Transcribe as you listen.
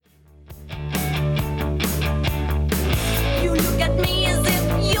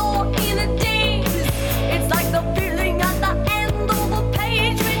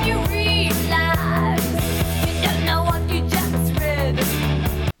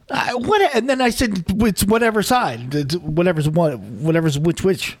What? And then I said, it's whatever side. It's whatever's what. Whatever's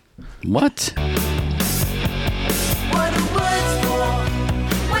which. What?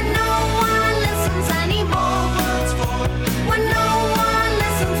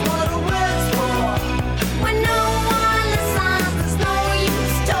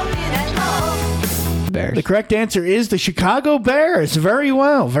 Bears. The correct answer is the Chicago Bears. Very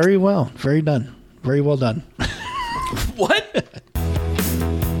well. Very well. Very done. Very well done. What?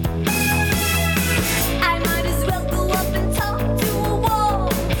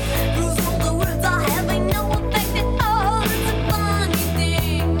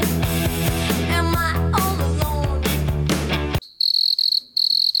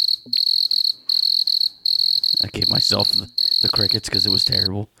 I gave myself the crickets because it was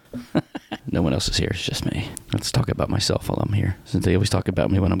terrible. No one else is here. It's just me. Let's talk about myself while I'm here, since they always talk about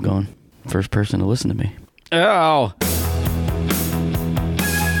me when I'm gone. First person to listen to me. Oh!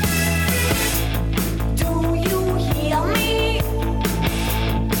 Do you hear me?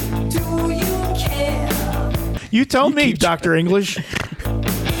 Do you care? You tell me, Dr. English. Do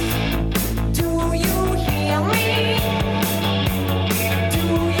you hear me? Do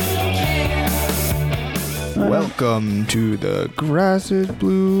you care? Welcome to the Grass is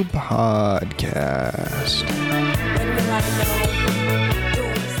Blue podcast.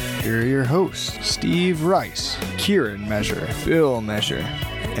 Here are your hosts, Steve Rice, Kieran Measure, Bill Measure,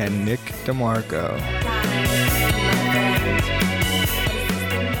 and Nick DeMarco.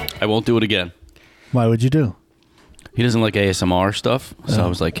 I won't do it again. Why would you do? He doesn't like ASMR stuff, so I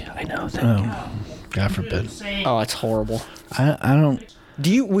was like, I know, thank you. God forbid. Oh, it's horrible. I don't.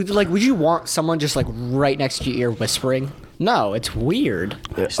 Would you want someone just like right next to your ear whispering? No, it's weird.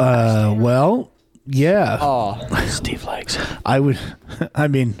 Well, yeah. Oh, Steve likes it, I would. I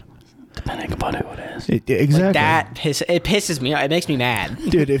mean, depending upon who it is. Exactly. like that it pisses me off. It makes me mad.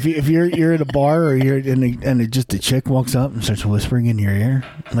 Dude, if you're at a bar or you're just a chick walks up and starts whispering in your ear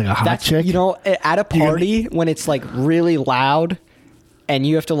like a hot chick, You know, at a party when it's like really loud and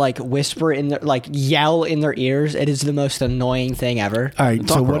you have to like whisper in their, like yell in their ears, it is the most annoying thing ever. All right,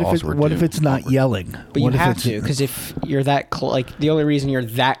 It's so awkward what if it's not yelling? But What you if have it's- to, because if you're that like the only reason you're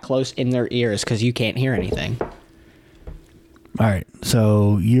that close in their ear is because you can't hear anything. All right,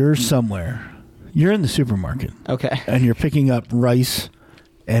 so you're somewhere. You're in the supermarket. Okay. And you're picking up rice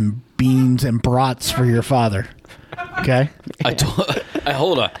and beans and brats for your father. Okay?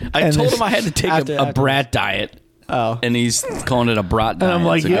 Hold on. I And told this- him I had to take a brat diet. Oh. And he's calling it a brat diet. And I'm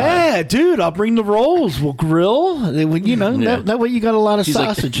like, So go yeah, dude, I'll bring the rolls. We'll grill. You know, Yeah. that way you got a lot of He's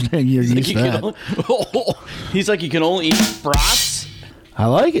like- sausage. You're He's like, used you to can that. only, he's like, you can only eat brats? I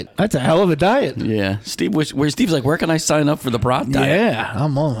like it. That's a hell of a diet. Yeah. Steve's like, where can I sign up for the brat diet? Yeah,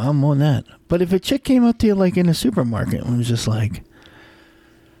 I'm on that. But if a chick came up to you like in a supermarket and was just like,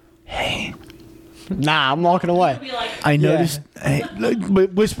 hey, Nah, I'm walking away. I noticed, hey,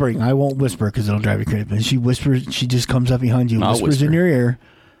 but whispering. I won't whisper because it'll drive you crazy. But she whispers. She just comes up behind you, I'll whispers in whisper. your ear.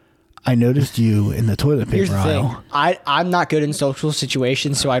 I noticed you in the toilet Here's paper the thing. aisle. I'm not good in social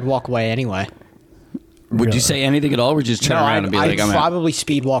situations, so I'd walk away anyway. Would Really? you say anything at all, or just turn around and be I'd like, I'm out? probably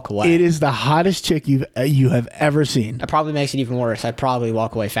speed walk away. It is the hottest chick you have ever seen. That probably makes it even worse. I'd probably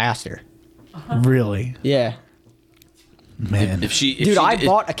walk away faster. Really, Yeah. man. Dude, I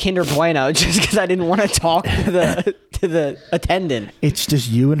bought a Kinder Bueno just because I didn't want to talk to the attendant. It's just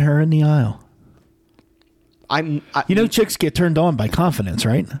you and her in the aisle. You Chicks get turned on by confidence,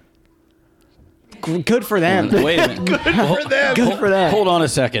 right? good for them. Wait a minute. Good for them. Good for them. Hold on a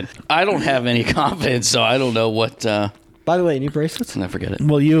second. I don't have any confidence, so I don't know what. By the way, new bracelets? I forget it.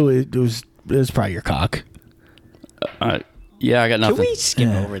 Well, it was probably your cock. Yeah, I got nothing. Can we skip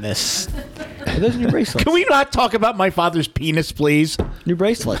over this? Are those new bracelets? Can we not talk about my father's penis, please? New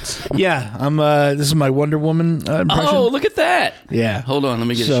bracelets. Yeah, I'm. This is my Wonder Woman impression. Oh, look at that. Yeah. Hold on, let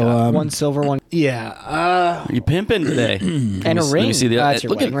me get a shot. One silver, one. Yeah. Are you pimping today? And a ring. Let me see the That's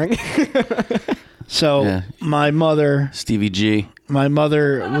your look wedding ring. So Yeah. my mother Stevie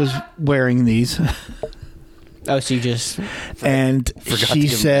was wearing these, Oh, so you just... and to she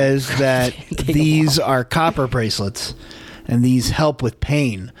give says that Take 'em these are copper bracelets, and these help with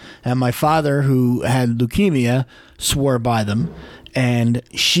pain. And my father, who had leukemia, swore by them, and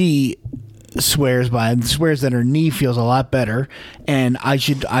she swears by them. Swears that her knee feels a lot better, and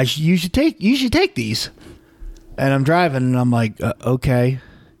you should take these. And I'm driving, and I'm like, okay.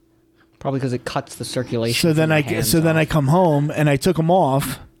 Probably because it cuts the circulation. So then from your hands I off. come home and I took them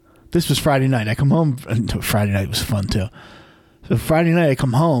off. This was Friday night. I come home. Friday night was fun too. So Friday night I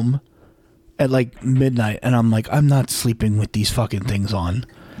come home at like midnight and I'm like, I'm not sleeping with these fucking things on.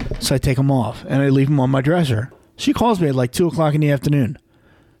 So I take them off and I leave them on my dresser. She calls me at like 2:00 in the afternoon.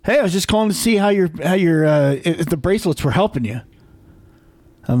 Hey, I was just calling to see how your if the bracelets were helping you.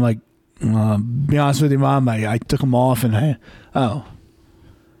 I'm like, be honest with you, Mom, I took them off and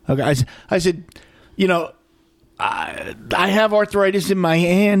okay. I said, you know, I have arthritis in my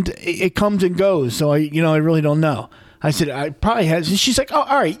hand. It comes and goes, so I really don't know. I said I probably has. She's like, oh,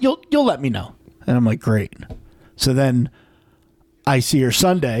 all right, you'll let me know. And I'm like, great. So then I see her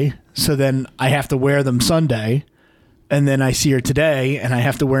Sunday. So then I have to wear them Sunday, and then I see her today, and I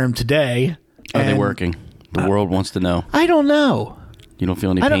have to wear them today. Are they working? The world wants to know. I don't know. You don't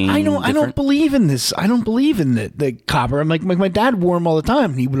feel any pain? I don't believe in this. I don't believe in the copper. I'm like my dad wore them all the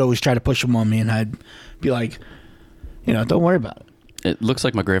time. And he would always try to push them on me, and I'd be like, don't worry about it. It looks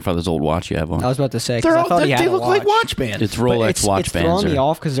like my grandfather's old watch you have on. I was about to say, They're 'cause I all, thought he had they a look like watch. watch bands. It's Rolex watch It's bands. throwing me Or,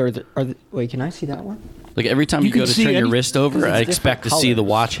 off because wait, can I see that one? like every time you can go to see turn your any- wrist over, Because I it's expect to different see the colors.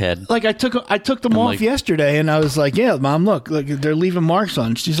 watch head. Like I took them I'm off like- yesterday, and I was like, "Yeah, Mom, look, they're leaving marks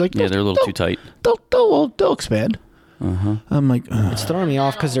on." She's like, Yeah, they're a little too tight. They'll expand." I'm like, It's throwing me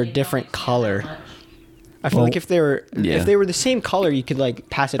off because they're different color. I feel Well, like if they were yeah. the same color, you could like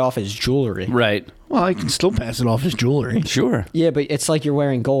pass it off as jewelry. Right. well, I can still pass it off as jewelry. Sure. Yeah, but it's like you're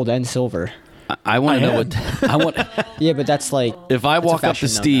wearing gold and silver. I want to know am. what I want. Yeah, but that's like If I it's a walk up to fashion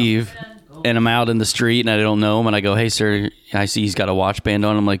no-no. Steve and I'm out in the street and I don't know him and I go, "Hey, sir," I see he's got a watch band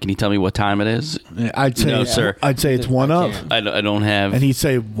on. I'm like, "Can you tell me what time it is?" I'd say, No, sir. I'd say it's one I of. can't. I don't have. And he'd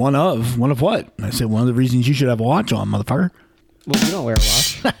say, one of what? And I say, one of the reasons you should have a watch on, motherfucker. Well, you don't wear a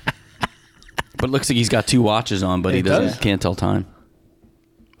watch. But it looks like he's got two watches on, but he It doesn't. does. Can't tell time.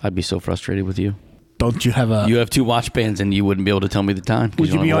 I'd be so frustrated with you. Don't you have a? You have two watch bands and you wouldn't be able to tell me the time because would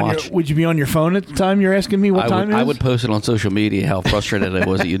you you don't be have a on watch. Would you be on your phone at the time you're asking me what time it is? I would post it on social media how frustrated I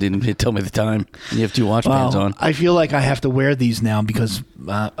was that you didn't tell me the time. You have two watch bands Well, on. I feel like I have to wear these now because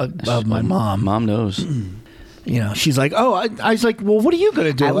of my mom. Mom knows. She's like, oh, I was like, well, what are you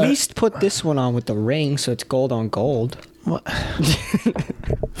gonna do? At least put this one on with the ring, so it's gold on gold. What?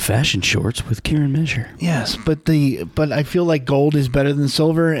 Fashion shorts with Kieran Measure. Yes, but I feel like gold is better than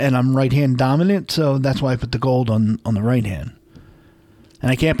silver, and I'm right hand dominant, so that's why I put the gold on the right hand,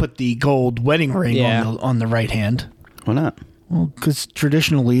 and I can't put the gold wedding ring Yeah. on the right hand. Why not? Well, because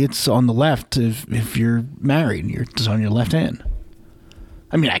traditionally it's on the left. If you're married, it's on your left hand.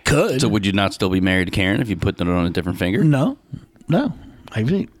 I mean, I could. So would you not still be married to Karen if you put it on a different finger? No. I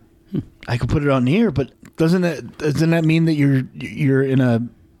mean, I could put it on here, but doesn't that mean that you're in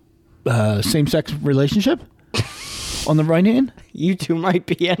a same sex relationship on the right hand? You two might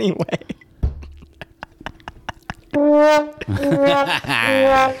be anyway.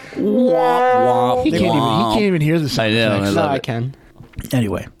 He can't even hear the sound I know, effects. I No, love I it. can.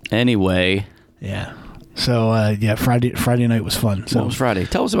 Anyway, Yeah. So Friday night was fun. So what was Friday?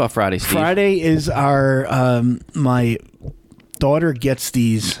 Tell us about Friday, Steve. Friday is our my daughter gets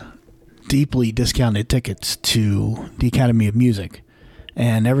these deeply discounted tickets to the Academy of Music,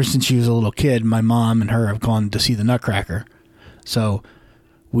 and ever since she was a little kid, my mom and her have gone to see the Nutcracker. So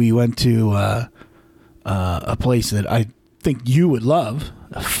we went to a place that I think you would love,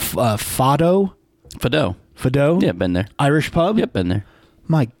 Fado. Fado. Yeah, been there. Irish pub. Yep, been there.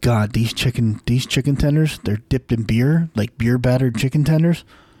 My God, these chicken tenders, they're dipped in beer, like beer battered chicken tenders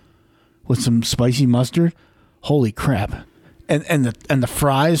with some spicy mustard. Holy crap. And the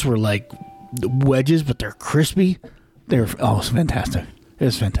fries were like wedges, but they're crispy. It's fantastic. It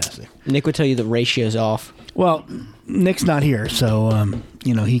was fantastic. Nick would tell you the ratio's off. Well, Nick's not here, so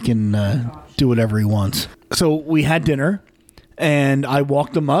he can do whatever he wants. So we had dinner, and I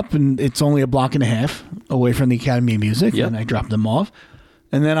walked them up, and it's only a block and a half away from the Academy of Music, Yep. and I dropped them off.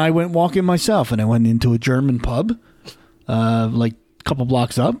 And then I went walking myself, and I went into a German pub, like a couple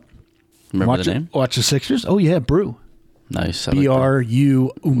blocks up. Remember the name? Watch the Sixers. Oh yeah, Brew. Nice. I like that.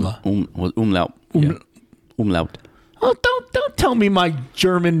 BRU umla. With umlaut. Yeah. Umlaut. Oh, don't tell me my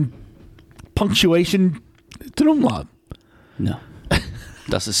German punctuation. It's an umlaut. No.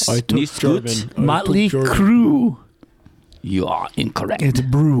 Das ist I took nicht German. gut. Motley Crue. You are incorrect. It's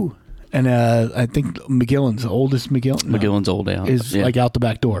Brew. And I think McGillen's, the oldest McGillen. no, McGillen's old out. is Yeah. like out the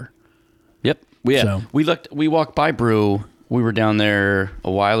back door. Yep. So- We walked by Brew. We were down there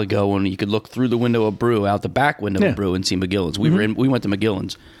a while ago when you could look through the window of Brew, out the back window Yeah. of Brew, and see McGillen's. We went to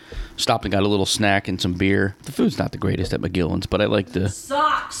McGillen's, stopped and got a little snack and some beer. The food's not the greatest at McGillen's, but I like the.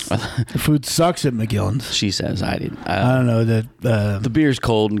 The food sucks at McGillen's. She says I did. I don't know that. The beer's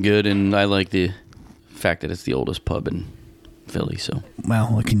cold and good, and I like the fact that it's the oldest pub in Philly. So Well,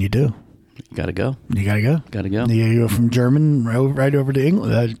 what can you do? you gotta go. You gotta go. Gotta go. You go from German right over to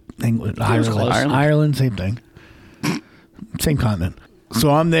England. Ireland. close. Ireland, same thing. Same continent. So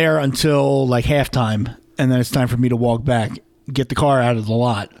I'm there until like halftime, and then it's time for me to walk back. get the car out of the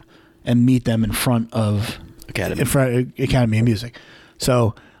lot and meet them in front of Academy of Music.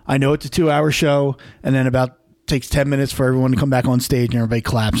 So I know it's a 2-hour show, and then takes 10 minutes for everyone to come back on stage and everybody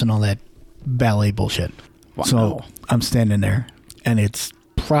claps and all that ballet bullshit. Wow. So I'm standing there, and it's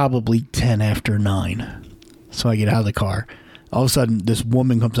probably 10 after 9. So I get out of the car. All of a sudden, this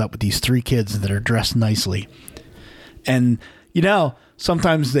woman comes up with these 3 kids that are dressed nicely. And,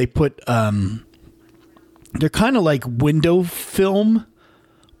 sometimes they put, they're kind of like window film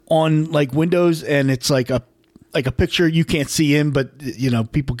on like windows, and it's like a picture you can't see in, but,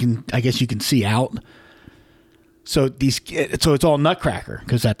 people can, I guess you can see out. So it's all Nutcracker,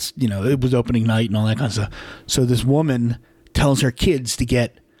 because that's, it was opening night and all that kind of stuff. So this woman tells her kids to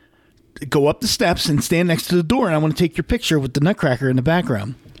go up the steps and stand next to the door, and I want to take your picture with the Nutcracker in the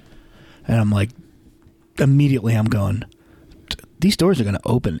background. And I'm like, immediately I'm going, these doors are going to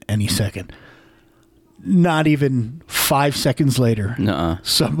open any second. Not even 5 seconds later,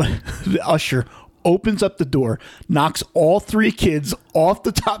 somebody, the usher opens up the door, knocks all 3 kids off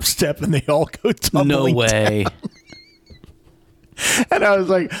the top step, and they all go tumbling No way. down. And I was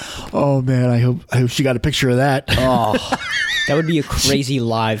like, oh man, I hope she got a picture of that. Oh, that would be a crazy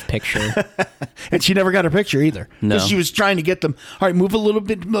live picture. And she never got a picture either. No. Because she was trying to get them, all right, move a little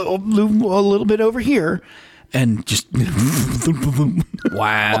bit over here, and just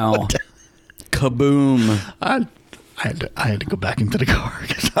Wow. Kaboom. I had to go back into the car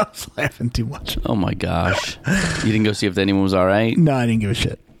because I was laughing too much. Oh my gosh. You didn't go see if anyone was all right? No, I didn't give a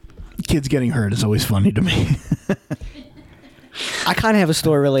shit. Kids getting hurt is always funny to me. I kind of have a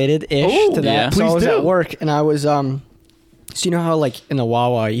story related-ish to that. yeah. So I Please was do. at work, and I was, so you know how, like, in the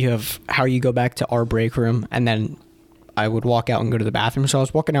Wawa, you have how you go back to our break room, and then I would walk out and go to the bathroom. So I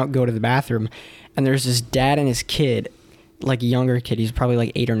was walking out and go to the bathroom, and there's this dad and his kid, like a younger kid. He's probably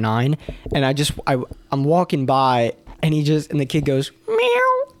like 8 or 9. And I'm walking by, and the kid goes,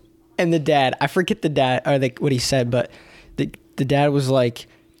 meow. And the dad, I forget the dad, or what he said, but the dad was like,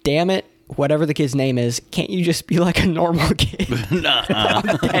 damn it, whatever the kid's name is, can't you just be like a normal kid?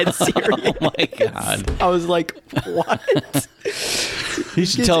 I'm dead serious. Oh my God. I was like, what? You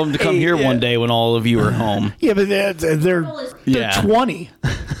should tell them to come here one day when all of you are home. Yeah, but they're Yeah. 20.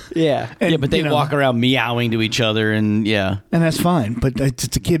 Yeah. And, Yeah, but they walk around meowing to each other, and yeah. And that's fine. But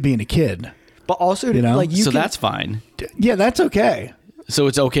it's a kid being a kid. But also, know? That's fine. Yeah, that's okay. So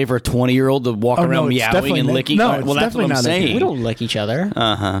it's okay for a 20-year-old to walk Oh, around no, it's meowing definitely and not- licking? no, Oh, it's well, that's what definitely I'm not okay. saying. we don't lick each other.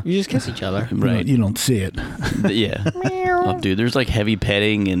 Uh-huh. You just kiss each other. Right. You don't see it. Yeah. Oh, dude, there's like heavy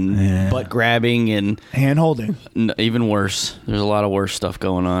petting and butt grabbing and Hand holding, even worse. There's a lot of worse stuff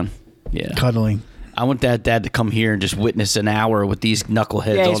going on. Yeah. cuddling. I want that dad to come here and just witness an hour with these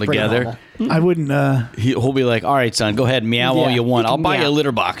knuckleheads Yeah, all he's pretty together. normal. I wouldn't He'll be like, all right, son, go ahead and meow all Yeah, you want. you I'll can buy you a meow.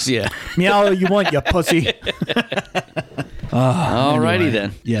 litter box. Yeah. meow all you want, you pussy. Alrighty Anyway.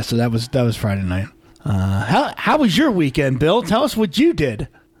 then. Yeah, so that was Friday night. How was your weekend, Bill? Tell us what you did.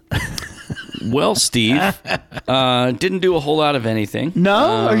 Well, Steve, didn't do a whole lot of anything.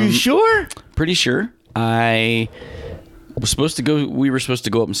 No, are you sure? Pretty sure. I was supposed to go. We were supposed to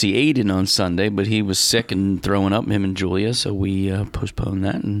go up and see Aiden on Sunday, but he was sick and throwing up, him and Julia, so we postponed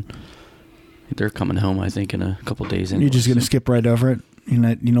that, and they're coming home, I think, in a couple days. You're just gonna skip right over it. You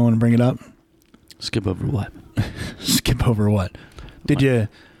don't want to bring it up. skip over what? Skip over what? Did you?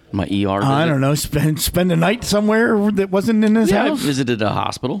 My ER. I visit? don't know. Spend the night somewhere that wasn't in his Yeah, I house. visited a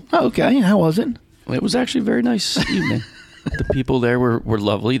hospital. Oh, okay. How was it? It was actually a very nice evening. The people there were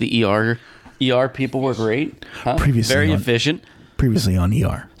lovely. The ER people were great. Huh? Previously very on- efficient. Previously on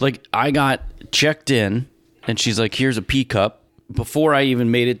ER. Like, I got checked in, and she's like, here's a pee cup. Before I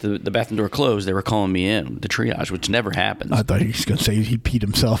even made it, the bathroom door closed, they were calling me in, the triage, which never happens. I thought he was going to say he peed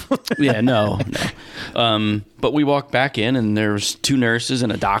himself. Yeah, no. But we walked back in, and there was 2 nurses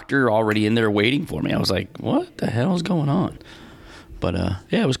and a doctor already in there waiting for me. I was like, what the hell is going on? But,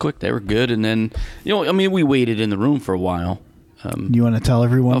 yeah, it was quick. They were good. And then, we waited in the room for a while. You want to tell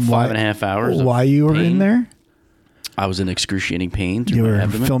everyone About 5.5 hours of why you were in pain. there? I was in excruciating pain through You my were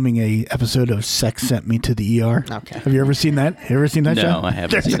abdomen. filming a episode of Sex Sent Me to the ER. Okay. Have you ever seen that? No, show? I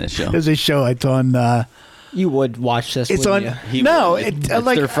haven't seen that show. There's a show. It's on. You would watch this. It's on. wouldn't you? He- No, it's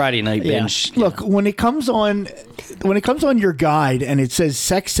like their Friday night Yeah. binge. Look, when it comes on your guide and it says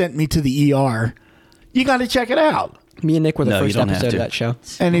 "Sex Sent Me to the ER," you got to check it out. Me and Nick were the No, you first don't have episode to. of that show.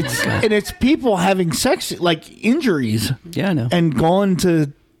 And it's people having sex, like injuries, Yeah, I know. and gone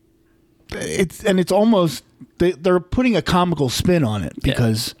to. It's almost they're putting a comical spin on it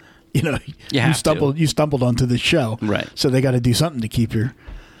because You have to. you stumbled onto the show, Right. So they got to do something to keep your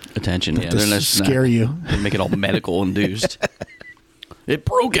Attention. Yeah, to they're not scare you. They make it all medical induced. It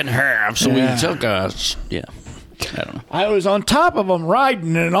broke in half, so Yeah. we took us. Yeah. I don't know. I was on top of them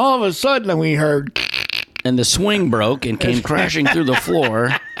riding, and all of a sudden we heard. And the swing broke and came crashing through the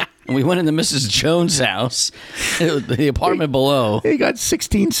floor. And we went into Mrs. Jones' house, the apartment below. He got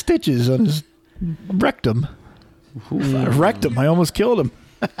 16 stitches on his rectum. I wrecked him. I almost killed him.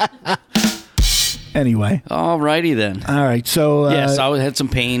 Anyway. All righty then. All right. So Yes, I had some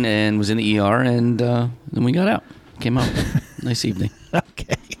pain and was in the ER, and then we got out. Came out. Nice evening.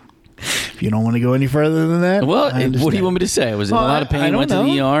 Okay. If you don't want to go any further than that, Well, I what do you understand. want me to say? I was in a lot of I pain, don't went to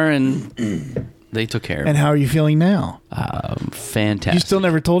know. the ER, and they took care of And it. how are you feeling now? Fantastic. You still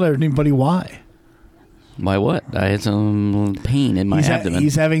never told anybody why. Why what? I had some pain in my abdomen.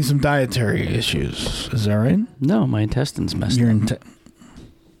 He's having some dietary issues. Is that right? No, my intestines messed You're up. in.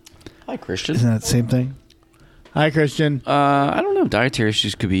 Hi, Christian. Isn't that the same thing? Hi, Christian. I don't know. Dietary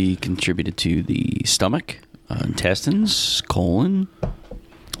issues could be contributed to the stomach, intestines, colon, a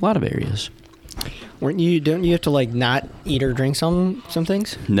lot of areas. Don't you have to like not eat or drink some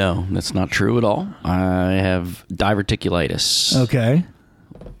things? No, that's not true at all. I have diverticulitis. Okay.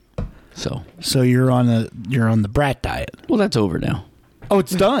 So you're on the brat diet. well, that's over now. Oh,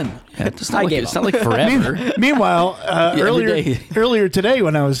 it's done. Yeah, it's I not, like, gave it's up. not like forever. Meanwhile, every day. earlier today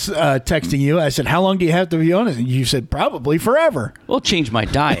when I was texting you, I said, "How long do you have to be on it?" And you said, "Probably forever." Well, change my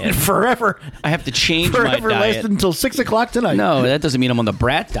diet. Forever. I have to change my Forever diet. lasted until 6 o'clock tonight. No, that doesn't mean I'm on the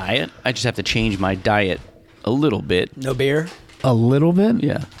brat diet. I just have to change my diet a little bit. No beer? A little bit.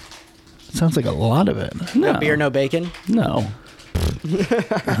 Yeah. Sounds like a lot of it. No. No beer, no bacon? No.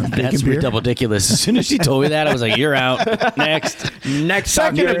 That's beer? ridiculous. As soon as she told me that, I was like, "You're out." Next.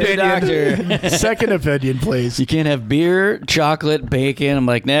 Second Doctor, opinion. Second opinion, please. You can't have beer, chocolate, bacon. I'm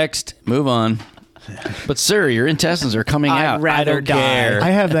like, next, move on. But sir, your intestines are coming I'd out. I rather don't die. care. I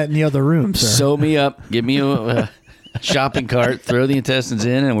have that in the other room, sir. Sew me up. Give me a shopping cart. Throw the intestines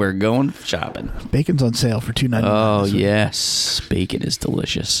in, and we're going shopping. Bacon's on sale for $2.99. Oh yes, bacon is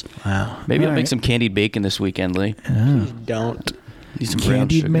delicious. Wow. Maybe All I'll make right. some candied bacon this weekend, Lee. Don't. Need some brown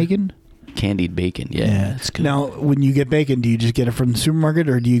Candied sugar. bacon. Candied bacon. Yeah, it's good. Now, when you get bacon, do you just get it from the supermarket,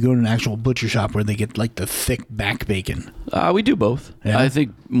 or do you go to an actual butcher shop where they get like the thick back bacon? We do both. Yeah? I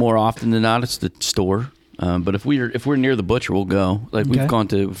think more often than not, it's the store. But if we're near the butcher, we'll go. Like Okay. we've gone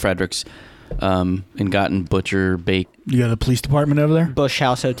to Frederick's and gotten butcher bacon. You got a police department over there? Bush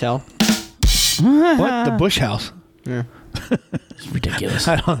House Hotel. What? The Bush House? Yeah. It's ridiculous.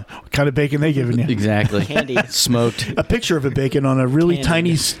 I don't know. What kind of bacon they giving you? Exactly. Candied. Smoked A picture of a bacon on a really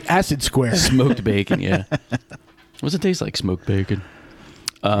Candied. tiny acid square. smoked bacon. Yeah. What's it taste like? Smoked bacon.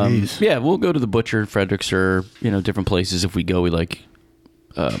 Jeez. Yeah, we'll go to the butcher, Frederick's, or different places. If we go, we like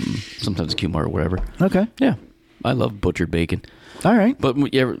sometimes Q-Mart or whatever. Okay. Yeah, I love butchered bacon. All right. But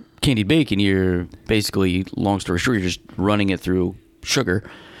candied bacon, you're basically, long story short, you're just running it through sugar,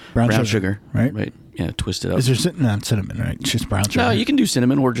 Brown sugar, right? Right. Yeah, twist it up. Is there not cinnamon, right? It's just brown sugar. No, you can do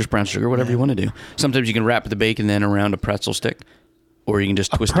cinnamon or just brown sugar, whatever you want to do. Sometimes you can wrap the bacon then around a pretzel stick, or you can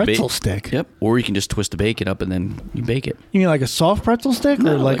just twist the pretzel bacon. stick? Yep. Or you can just twist the bacon up and then you bake it. You mean like a soft pretzel stick,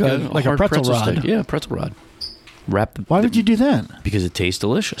 or like a hard pretzel rod? stick. Yeah, pretzel rod. Wrap. Why would you do that? Because it tastes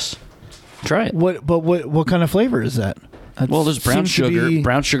delicious. Try it. What kind of flavor is that? That Well, there's brown seems to sugar, be-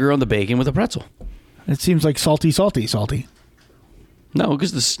 brown sugar on the bacon with a pretzel. It seems like salty. No,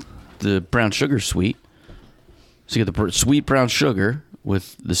 because the brown sugar's sweet. So you get the sweet brown sugar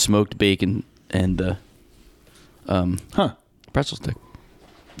with the smoked bacon and the pretzel stick.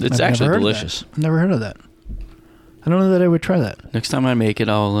 It's I've actually never heard of delicious. that. I've never heard of that. I don't know that I would try that. Next time I make it,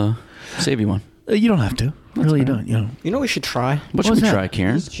 I'll save you one. You don't have to. Really, you don't. You know. You know what we should try? What should was we that? try,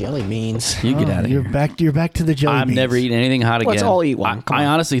 Karen? Jelly beans. You get out of You're here. back to the jelly I've beans. never eaten anything hot again. Let's all eat one. Come I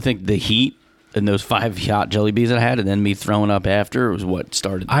on. honestly think the heat and those 5 hot jelly beans that I had, and then me throwing up after, was what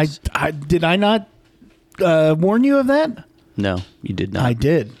started this. Did I not warn you of that? No, you did not. I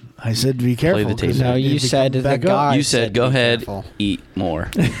did. I said be careful. the tape. 'cause No, it- you it said comes the back up. guy. You said, go be ahead, careful. eat more.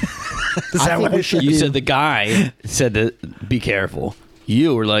 Is I that think what we I should should You do? said the guy said to be careful.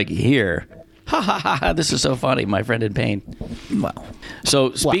 You were like, here. Ha ha ha ha. This is so funny. My friend in pain. Well.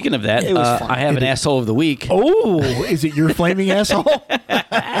 So, speaking of that, it was fun. I have an asshole of the week. Oh, is it your flaming asshole?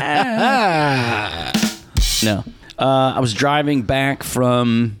 No. I was driving back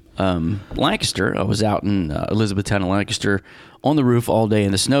from Lancaster. I was out in Elizabethtown, Lancaster, on the roof all day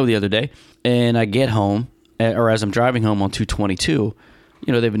in the snow the other day. And I get home, or as I'm driving home on 222,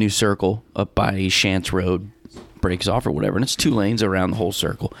 they have a new circle up by Shantz Road, breaks off or whatever, and it's 2 lanes around the whole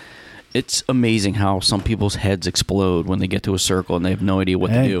circle. It's amazing how some people's heads explode when they get to a circle and they have no idea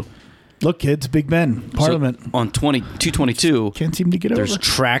what to do. Look, kids, Big Ben, Parliament. So on 222, Can't seem to get there's over.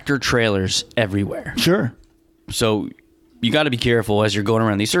 tractor trailers everywhere. Sure. So you got to be careful as you're going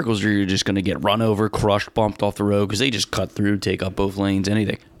around these circles, or you're just going to get run over, crushed, bumped off the road because they just cut through, take up both lanes,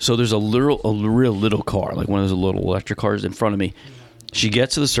 anything. So there's a real little car, like one of those little electric cars in front of me. She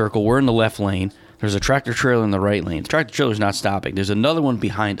gets to the circle. We're in the left lane. There's a tractor trailer in the right lane. The tractor trailer's not stopping. There's another one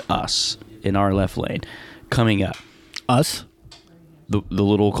behind us in our left lane coming up. Us? The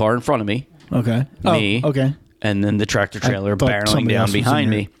little car in front of me. Okay. Me. Oh, okay. And then the tractor trailer thought barreling somebody down else was in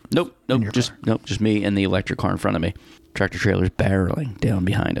behind your- me. Nope, just me and the electric car in front of me. Tractor trailer's barreling down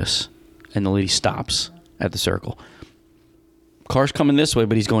behind us, and the lady stops at the circle. Car's coming this way,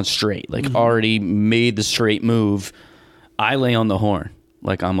 but he's going straight. Like already made the straight move. I lay on the horn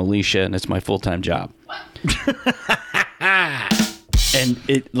like I'm Alicia, and it's my full-time job. And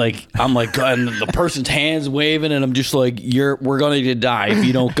it like I'm like, and the person's hands waving, and I'm just like, we're going to die if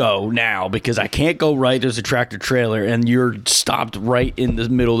you don't go now, because I can't go right. There's a tractor trailer, and you're stopped right in the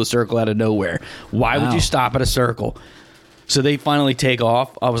middle of the circle out of nowhere. Why would you stop at a circle? So they finally take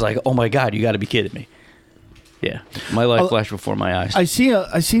off. I was like, oh my God, you got to be kidding me. Yeah, my life flashed before my eyes. I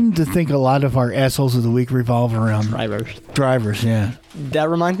seem to think a lot of our assholes of the week revolve around drivers. Yeah. That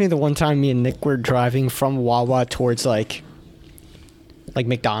reminds me of the one time me and Nick were driving from Wawa towards like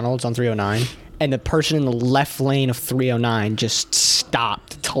McDonald's on 309, and the person in the left lane of 309 just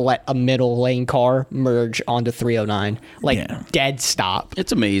stopped to let a middle lane car merge onto 309. Dead stop.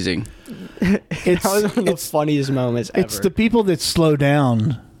 It's amazing. That was one of the funniest moments ever. It's the people that slow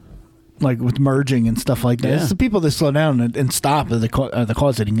down, like with merging and stuff like that. Yeah. It's the people that slow down and stop are the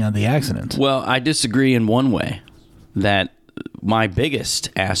causing the accidents. Well, I disagree in one way, that my biggest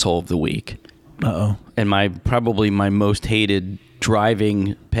asshole of the week, and probably my most hated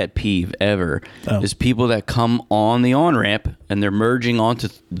driving pet peeve ever is people that come on the on-ramp and they're merging onto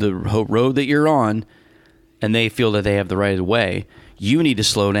the road that you're on, and they feel that they have the right of way. You need to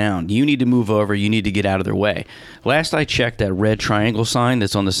slow down. You need to move over. You need to get out of their way. Last I checked, that red triangle sign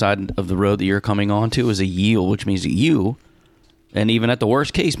that's on the side of the road that you're coming onto is a yield, which means that you, and even at the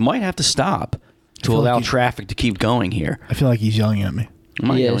worst case, might have to stop to allow traffic to keep going here. I feel like he's yelling at me. I'm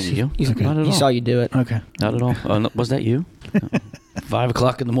not yelling at you. Not at He all. saw you do it. Okay. Not at all. Was that you? 5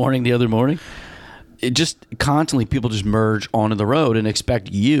 o'clock in the morning the other morning? It just constantly, people just merge onto the road and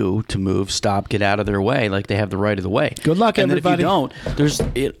expect you to move, stop, get out of their way, like they have the right of the way. Good luck, and everybody. Then if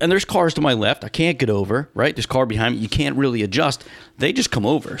you don't, there's cars to my left. I can't get over, right? There's car behind me. You can't really adjust. They just come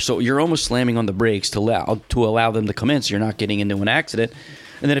over. So you're almost slamming on the brakes to allow them to come in, so you're not getting into an accident.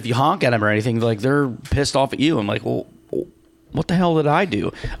 And then if you honk at them or anything, like they're pissed off at you. I'm like, well, what the hell did I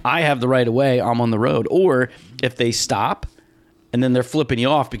do? I have the right of way. I'm on the road. Or if they stop and then they're flipping you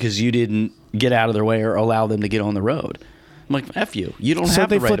off because you didn't get out of their way or allow them to get on the road. I'm like, F you. You don't have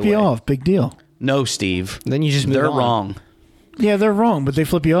the right of way. So they flip you off. Big deal. No, Steve. Then you just move They're on. wrong. Yeah, they're wrong, but they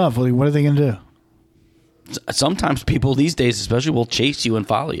flip you off. What are they going to do? Sometimes people these days especially will chase you and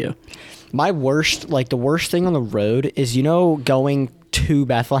follow you. The worst thing on the road is, going to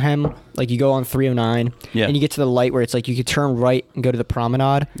Bethlehem, like you go on 309, and you get to the light where it's like you could turn right and go to the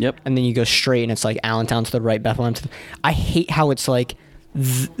promenade. Yep. And then you go straight and it's like Allentown to the right, Bethlehem to the... I hate how it's like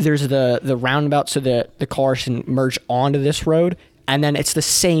there's the roundabout so that the cars can merge onto this road, and then it's the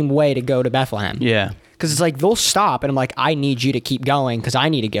same way to go to Bethlehem. Yeah. Because it's like they'll stop and I'm like, I need you to keep going because I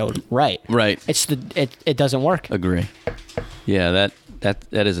need to go right. Right. It doesn't work. Agree. Yeah, that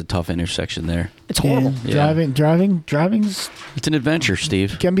is a tough intersection there. It's horrible. Yeah. Yeah. Driving's It's an adventure,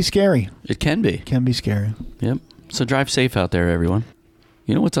 Steve. can be scary. It can be. Can be scary. Yep. So drive safe out there, everyone.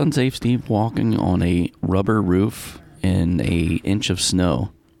 You know what's unsafe, Steve? Walking on a rubber roof in a inch of snow.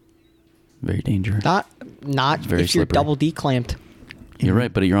 Very dangerous. Not very if you're slippery. double declamped. You're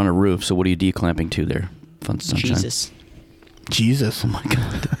right, but you're on a roof, so what are you declamping to there? Fun sunshine. Jesus. Oh my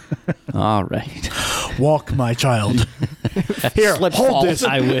God. All right. Walk, my child. Here, Slip hold falls. this.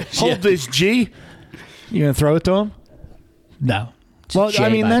 I wish. Hold Yeah. this, G. You gonna throw it to him? No. Well, J, I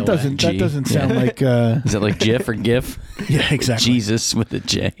mean by that the way. doesn't G. sound like. Is that like GIF or GIF? Yeah, exactly. Jesus with a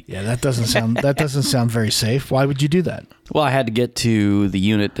J. Yeah, that doesn't sound very safe. Why would you do that? Well, I had to get to the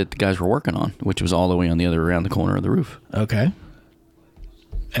unit that the guys were working on, which was all the way on the other around the corner of the roof. Okay.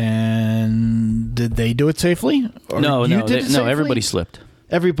 And did they do it safely? Or No, you no, did it safely? everybody slipped.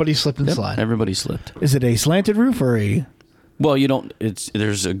 Everybody slipped and Yep, slide. everybody slipped. Is it a slanted roof or a? Well, you don't.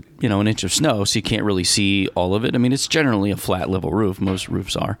 There's an inch of snow, so you can't really see all of it. I mean, it's generally a flat level roof. Most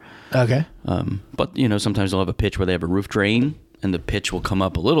roofs are. Okay. But sometimes they'll have a pitch where they have a roof drain, and the pitch will come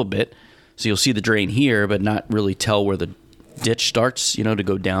up a little bit, so you'll see the drain here, but not really tell where the ditch starts. To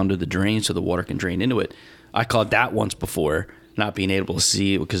go down to the drain, so the water can drain into it. I caught that once before, not being able to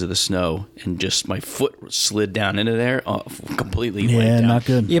see it because of the snow, and just my foot slid down into there, completely. Yeah, laid down. not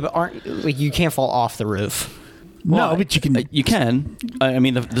good. Yeah, but you can't fall off the roof. No, but you can. You can. I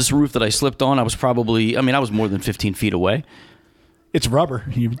mean, this roof that I slipped on, I was probably. I mean, I was more than 15 feet away. It's rubber.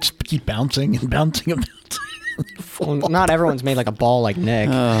 You just keep bouncing and bouncing and bouncing. Well, not everyone's made like a ball like Nick.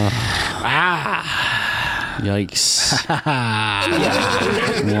 Yikes!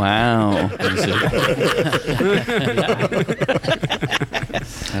 Wow.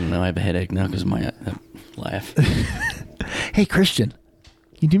 I don't know. I have a headache now because of my laugh. Hey, Christian, can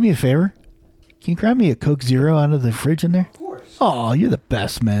you do me a favor? Can you grab me a Coke Zero out of the fridge in there? Of course. Oh, you're the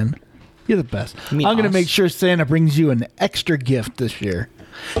best, man. You're the best. You mean I'm going to us? make sure Santa brings you an extra gift this year.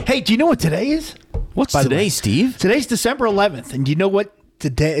 Hey, do you know what today is? What's By the today, way, Steve? Today's December 11th, and do you know what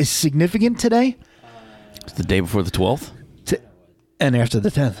today is significant today? It's the day before the 12th. And after the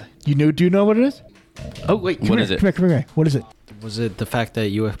 10th. Do you know what it is? Oh, wait. What is it? Come here. What is it? Was it the fact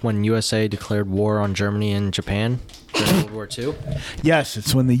that when USA declared war on Germany and Japan during World War II? Yes,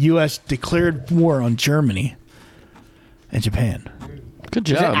 it's when the U.S. declared war on Germany and Japan. Good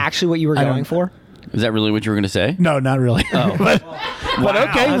Is job. that actually what you were I don't- going for? Is that really what you were going to say? No, not really. Oh. but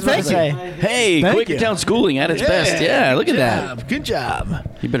okay, I was about thank to you. say. Hey, Thank Quaker you. Town schooling at its best. Yeah, look at that. Good job.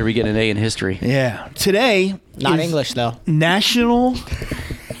 You better be getting an A in history. Yeah. Today Not is English though.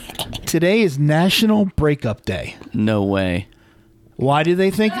 Today is National Breakup Day. No way. Why do they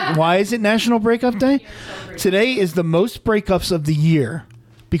think? Why is it National Breakup Day? Today is the most breakups of the year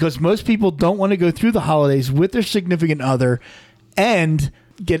because most people don't want to go through the holidays with their significant other and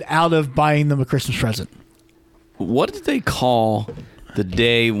get out of buying them a Christmas present. What did they call the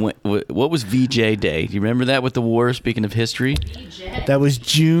day when, what was VJ Day? Do you remember that with the war? Speaking of history, That was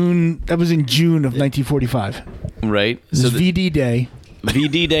June. That was in June of 1945. right? This is the VD Day.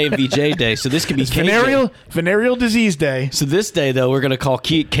 VD Day and VJ Day. So this could be KJ. Venereal Disease Day. So this day though, we're gonna call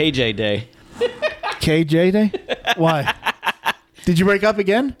KJ Day. KJ Day. Why? Did you break up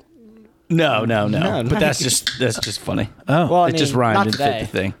again? No. No, But that's just funny. Oh, Well, I It just mean, rhymed not and fit today. the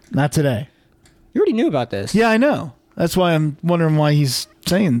thing. not today. You already knew about this. Yeah, I know. That's why I'm wondering why he's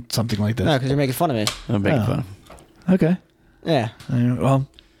saying something like this. No, because you're making fun of me. I'm making Oh. fun. Okay. Yeah. Well,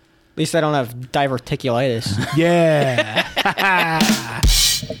 At least I don't have diverticulitis. yeah.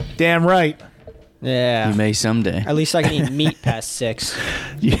 Damn right. Yeah. You may someday. At least I can eat meat past 6.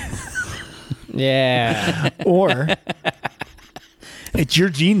 Yeah. Yeah. Or it's your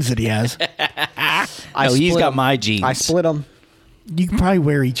genes that he has. Oh, he's split got 'em. my genes. I split them. You can probably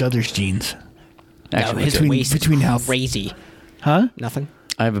wear each other's genes. Actually, his between- waist between is how- crazy. Huh? Nothing.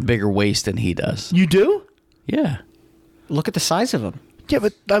 I have a bigger waist than he does. You do? Yeah. Look at the size of him. Yeah,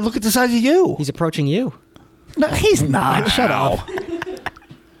 but I look at the size of you. He's approaching you. No, he's not. Shut up.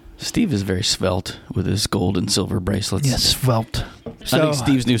 Steve is very svelte with his gold and silver bracelets. Yes, svelte. I So, think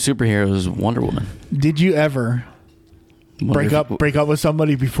Steve's new superhero is Wonder Woman. did you ever break up with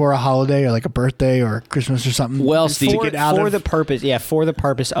somebody before a holiday or like a birthday or Christmas or something? Well, To Steve, get out for of the purpose, for the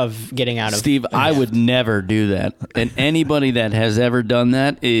purpose of getting out of. Steve, I would never do that. And anybody that has ever done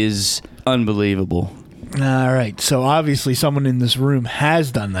that is unbelievable. All right. So obviously someone in this room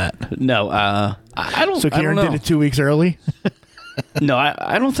has done that. No, I don't. So I Kieran don't know. did it 2 weeks early. No,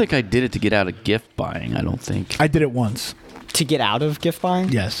 I don't think I did it to get out of gift buying. I don't think I did it once. to get out of gift buying.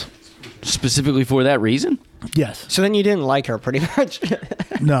 Yes. specifically for that reason. Yes. So then you didn't like her, pretty much.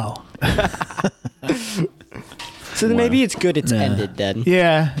 No. So then maybe it's good it's ended then.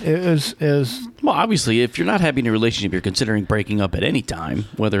 Yeah. It was. Well, obviously, if you're not happy in a relationship, you're considering breaking up at any time,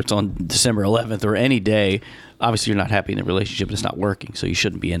 whether it's on December 11th or any day. Obviously, you're not happy in a relationship and it's not working, so you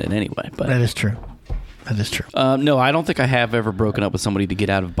shouldn't be in it anyway. But That is true. That is true. no, I don't think I have ever broken up with somebody to get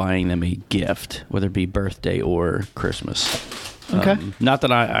out of buying them a gift, whether it be birthday or Christmas. Okay. Not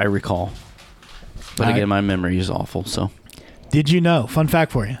that I recall. But All again, right. my memory is awful, so. Did you know? Fun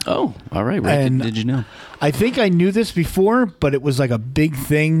fact for you. Oh, all right, Rick. And- Did you know? I think I knew this before, but it was like a big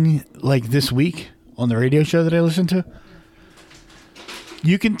thing like this week on the radio show that I listened to.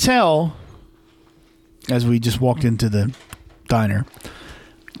 You can tell as we just walked into the diner.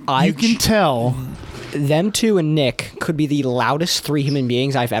 You can tell. Them two and Nick could be the loudest three human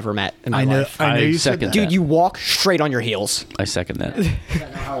beings I've ever met in my I know. life. I know I you said second that. Dude, you walk straight on your heels. I second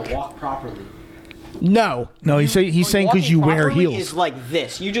that. Walk properly. No. No, he's saying because you wear Properly heels. is like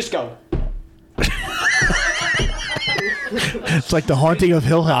this. You just go. It's like the haunting of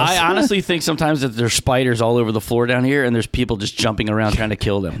Hill House. I honestly think sometimes that there's spiders all over the floor down here, and there's people just jumping around trying to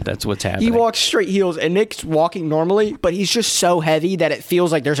kill them. That's what's He happening. walks straight heels, and Nick's walking normally, but he's just so heavy that it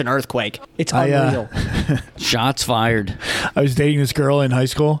feels like there's an earthquake. It's unreal. Shots fired. I was dating this girl in high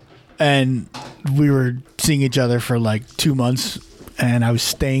school, and we were seeing each other for like 2 months, and I was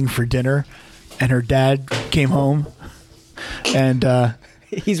staying for dinner, and her dad came home, and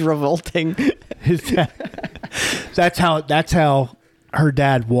He's revolting. his dad, That's how her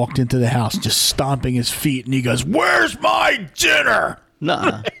dad walked into the house, just stomping his feet, and he goes, "Where's my dinner?"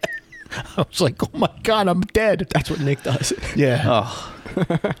 Nuh-uh. I was like, "Oh my God, I'm dead." That's what Nick does. Yeah. Oh,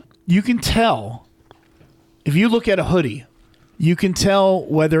 You can tell if you look at a hoodie, you can tell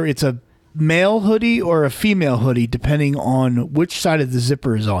whether it's a male hoodie or a female hoodie depending on which side of the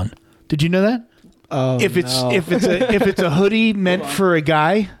zipper is on. Did you know that? Oh, If it's a hoodie meant for a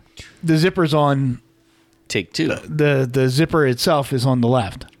guy, the zipper's on. take two. The zipper itself is on the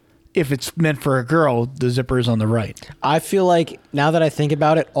left. If it's meant for a girl, the zipper is on the right. I feel like now that I think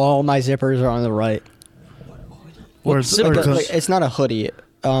about it, all my zippers are on the right. Or What zipper? But, like, it's not a hoodie.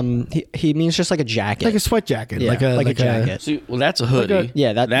 He means just like a jacket. like a sweat jacket, Yeah, like a jacket. See, well, that's a hoodie.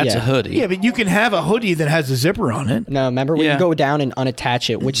 That's a hoodie. Yeah, but you can have a hoodie that has a zipper on it. No, remember when Yeah. you go down and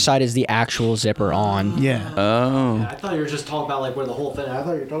unattach it, which side is the actual zipper on? Yeah. Oh, I thought you were just talking about like where the whole thing. I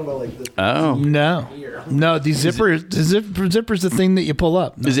thought you were talking about like the. oh. No, the zipper's the thing that you pull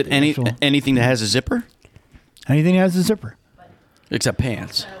up. Is it anything that has a zipper anything that has a zipper? except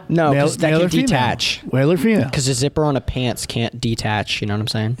pants? No, Male, because that male can or female? detach. Male or female? Because the zipper on a pants can't detach. You know what I'm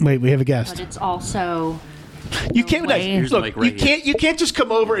saying? Wait, we have a guest. But it's also You can't Here's the look. mic right You can't. You can't just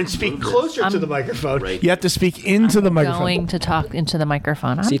come over and speak closer to the microphone. Right. You have to speak into the microphone. going to talk into the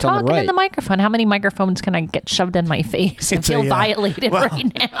microphone. I'm Seat on the talking in right. the microphone. How many microphones can I get shoved in my face and It's a, feel yeah. violated Well,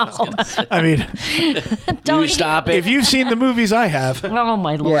 right now? I mean, Don't You stop it. if you've seen the movies I have, Oh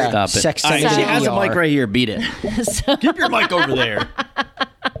my lord! Stop it. Sex All right, Sending she has a ER. mic right here. Beat it. Keep your mic over there.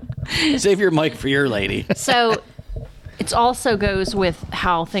 Save your mic for your lady. So it also goes with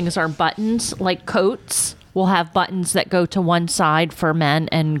how things are buttons, like coats will have buttons that go to one side for men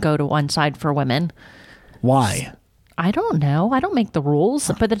and go to one side for women. why? I don't know. I don't make the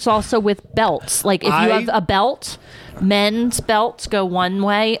rules, but it's also with belts. Like if you have a belt, men's belts go one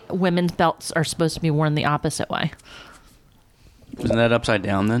way, women's belts are supposed to be worn the opposite way. Isn't that upside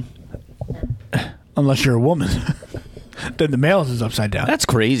down then? Unless you're a woman, then the males is upside down. That's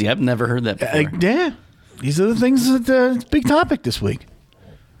crazy. I've never heard that before. Yeah, these are the things that it's a big topic this week.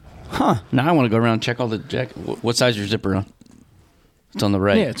 Huh. Now I want to go around and check all the jacket. What size is your zipper on? It's on the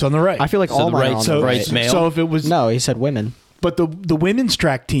right. Yeah, it's on the right. I feel like So all the mine right- are on so the right- right. male? So if it was No, he said women. but the women's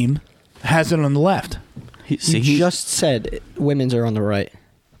track team has it on the left. See, You just said women's are on the right.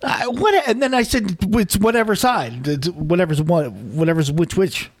 And then I said it's whatever side, it's whatever's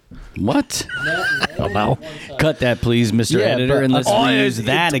which. what? Oh, no. Cut that, please, Mr. Yeah, Editor, but- and let's Oh, use it's-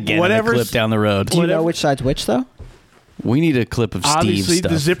 that again in the whatever's- clip down the road. Do you know Whatever. which side's which though? We need a clip of Steve's Obviously,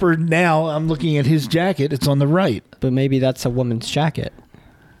 stuff. the zipper now. I'm looking at his jacket. It's on the right. But maybe that's a woman's jacket.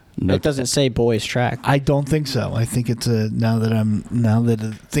 No, It doesn't say boys track. I don't think so. I think it's now that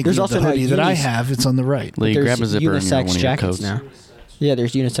thinking There's of also the hoodie no that I unis- have. It's on the right. Lee, There's grab a zipper in your, one unisex of your jackets coats. now. Yeah,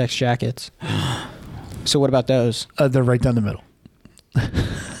 there's unisex jackets. So what about those? They're right down the middle.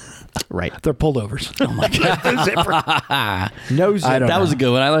 Right. They're pullovers. Oh my god, the zipper. No I don't That was know. a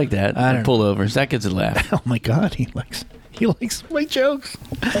good one. I like that. I don't Pullovers. That gets a laugh. Oh my god, he likes my jokes.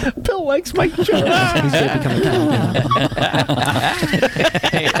 Bill likes my jokes. He's gonna become a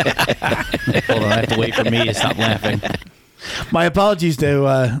Hold on. I have to wait for me to stop laughing. My apologies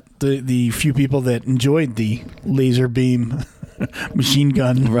to the few people that enjoyed the laser beam machine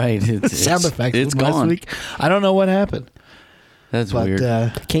gun Right. sound effects It's from last gone. week. I don't know what happened, That's but weird.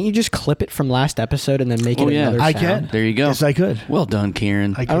 Can't you just clip it from last episode and then make Oh, it yeah. another I sound? can. There you go. Yes, I could. Well done,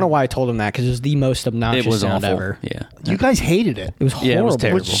 Kieran. I don't know why I told him that because it was the most obnoxious It was sound awful. ever. Yeah. You guys hated it. It was horrible. Yeah, it was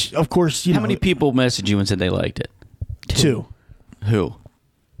terrible. Which, of course, you How know. many people messaged you and said they liked it? Two. Who?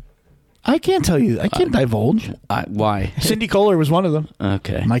 I can't tell you. I can't divulge. Why? Cindy Kohler was one of them.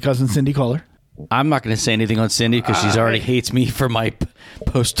 Okay. My cousin Cindy Kohler. I'm not going to say anything on Cindy because she's already hates me for my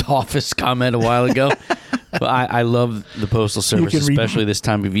post office comment a while ago. But I love the postal service, can especially this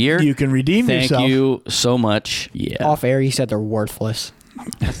time of year. You can redeem Thank yourself. you so much. Yeah, Off air, he said they're worthless.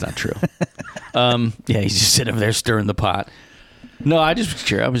 that's not true. Yeah, he's just sitting over there stirring the pot. No, I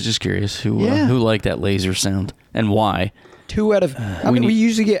was just curious who Yeah. who liked that laser sound and why. 2 out of how many we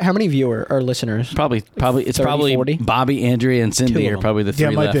usually get? How many viewer or listeners? Probably it's 30, probably 40? Bobby, Andrea, and Cindy Two of are them. probably the three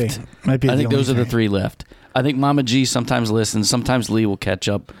Yeah, might left. be. Might be I the think those are only the three left. I think Mama G sometimes listens. Sometimes Lee will catch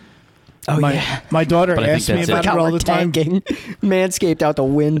up. Oh My daughter But I think asked me that's about it. it all the time. Tanking. Manscaped out the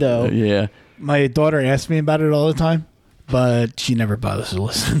window. Yeah, My daughter asked me about it all the time, but she never bothers to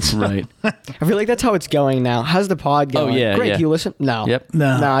listen. right. I feel like that's how it's going now. How's the pod going? Oh, yeah, Great. yeah. Do you listen? No. Yep.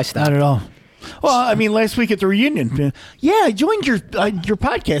 No, I stopped. not at all. Well, I mean, last week at the reunion, yeah, I joined your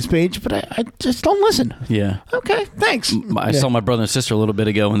podcast page, but I just don't listen. Yeah. Okay, thanks. I saw my brother and sister a little bit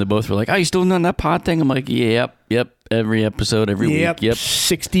ago, and they both were like, "Oh, you still doing that pod thing?" I'm like, "Yep." every episode, every week. Yep.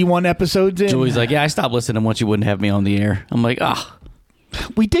 61 episodes in. Julie's like, yeah, I stopped listening once you wouldn't have me on the air. I'm like,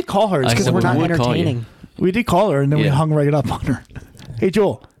 we did call her. I Because said, we're not we would call you. entertaining. We did call her, and then we Yeah. hung right up on her. Hey,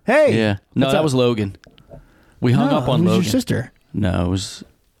 Joel. Hey. Yeah. No, What's that up? was Logan. We hung No, up on it was Logan. your sister. No, it was.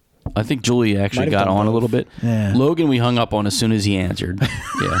 I think Julie actually Might have got done on a both. little bit. Yeah. Logan, we hung up on as soon as he answered.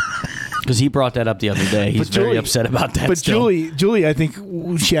 Yeah. Because he brought that up the other day. He's But very Julie- upset about that. But still. Julie, I think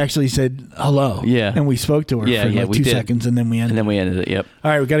she actually said hello. Yeah. And we spoke to her Yeah, for yeah, like we 2 did. seconds, and then we ended. And then we ended it. Yep.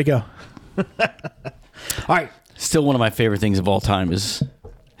 All right, we got to go. All right. Still one of my favorite things of all time is,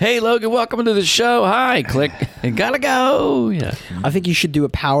 hey, Logan, welcome to the show. Hi, click. And gotta go. Yeah. I think you should do a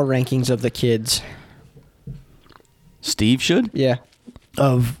power rankings of the kids. Steve should? Yeah.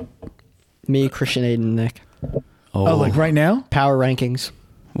 Of Me, Christian, Aiden, Nick. oh, like right now? Power rankings.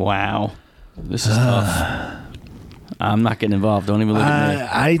 Wow. This is tough. I'm not getting involved. Don't even look at me.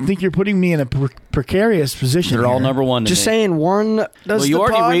 I think you're putting me in a precarious position. They're all here. number one to Just me. saying one does Well, you the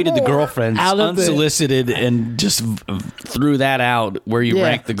already pod rated the more. girlfriends Out of the- unsolicited and just threw that out where you Yeah.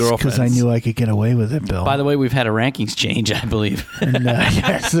 rank the girlfriends. Because I knew I could get away with it, Bill. By the way, we've had a rankings change, I believe. And,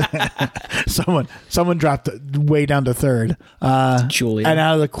 yes, someone dropped way down to third. Julia. And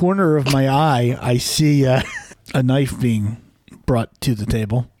out of the corner of my eye, I see a knife being brought to the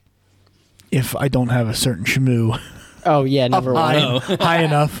table. If I don't have a certain shmoo Oh, yeah, number high, one. high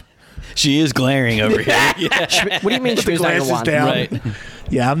enough, She is glaring over here. Yeah. What do you mean Put the Shmu's not glasses one? down. Right.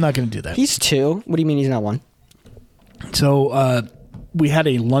 Yeah, I'm not going to do that. He's two. What do you mean he's not one? So we had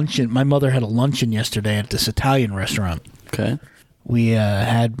a luncheon. My mother had a luncheon yesterday at this Italian restaurant. Okay. We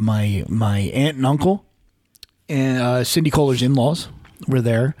had my aunt and uncle and Cindy Kohler's in-laws were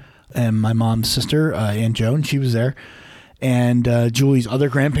there, and my mom's sister, Aunt Joan, she was there, and Julie's other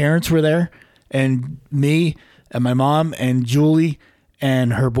grandparents were there, and me and my mom and Julie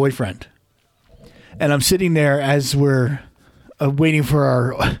and her boyfriend. And I'm sitting there as we're waiting for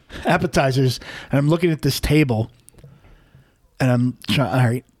our appetizers, and I'm looking at this table, and I'm trying, all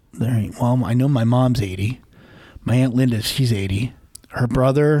right, well, I know my mom's 80. My Aunt Linda, she's 80. Her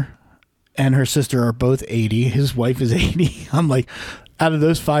brother and her sister are both 80. His wife is 80. I'm like, out of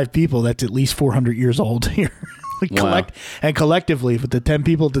those 5 people, that's at least 400 years old here. Wow. And collectively, with the 10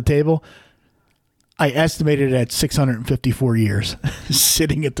 people at the table, I estimated it at 654 years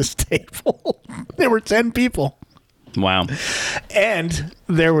sitting at this table. There were 10 people. Wow. And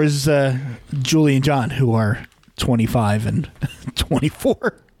there was Julie and John, who are 25 and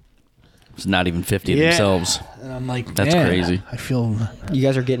 24. It's not even 50 Yeah. themselves. And I'm like, That's man, crazy. I feel You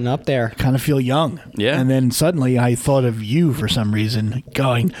guys are getting up there. kind of feel young. Yeah. And then suddenly I thought of you for some reason,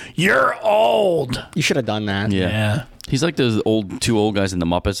 going, "You're old." You should have done that. Yeah. He's like those two old guys in the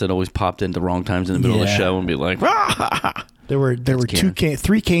Muppets that always popped in the wrong times in the middle of the Yeah. show and be like, "Ah!" There were Karen.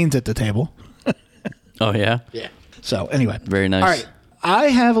 3 canes at the table. Oh, yeah? Yeah. So anyway, Very nice. All right, I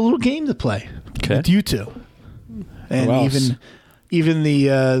have a little game to play Okay. with you two, and Who else? even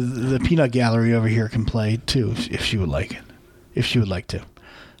the peanut gallery over here can play too if she would like it. If she would like to.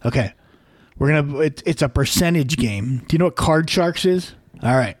 Okay, we're gonna. It's a percentage game. Do you know what Card Sharks is?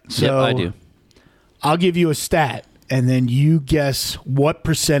 All right. So Yep, I do. I'll give you a stat, and then you guess what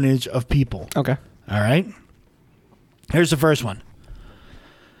percentage of people. Okay. All right. Here's the first one.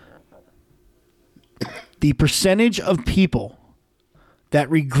 The percentage of people that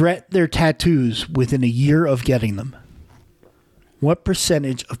regret their tattoos within a year of getting them. What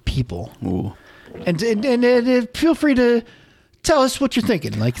percentage of people? Ooh. And feel free to tell us what you're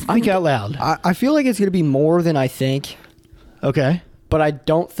thinking. Like, think out loud. I feel like it's going to be more than I think, Okay. but I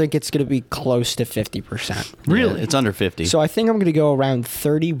don't think it's going to be close to 50%. Really? Yeah, it's under 50. So I think I'm going to go around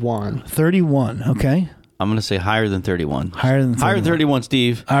 31. 31. Okay. I'm going to say higher than 31. Higher than 31. Higher than 31,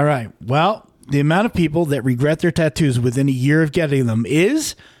 Steve. All right. Well, the amount of people that regret their tattoos within a year of getting them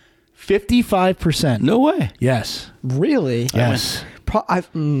is 55%. No way. Yes. Really? Yes. I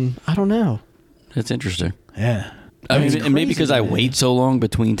don't know. That's interesting. Yeah. I mean, That's and maybe crazy, because I man. wait so long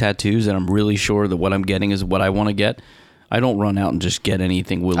between tattoos and I'm really sure that what I'm getting is what I want to get, I don't run out and just get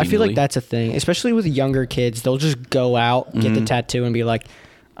anything willy-nilly. I feel like that's a thing, especially with younger kids. They'll just go out, get the tattoo, and be like,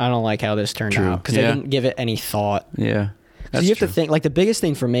 I don't like how this turned True. out. Because Yeah. they didn't give it any thought. Yeah. So you have to think, like, the biggest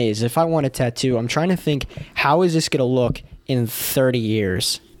thing for me is if I want a tattoo, I'm trying to think, how is this going to look in 30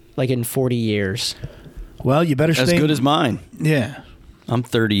 years? Like in 40 years? Well, you better As stay. good as mine. Yeah. I'm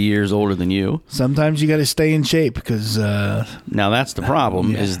 30 years older than you. Sometimes you got to stay in shape because Now that's the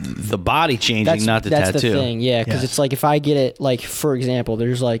problem, Yeah. is the body changing, not the that's tattoo. the thing, yeah. Because Yes. it's like if I get it, like, for example,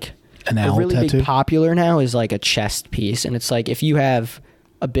 there's like an a owl really tattoo. big popular now is like a chest piece. And it's like if you have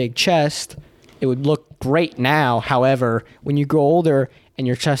a big chest, it would look great now. However, when you grow older and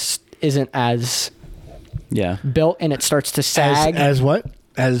your chest isn't as Yeah. built and it starts to sag. As what?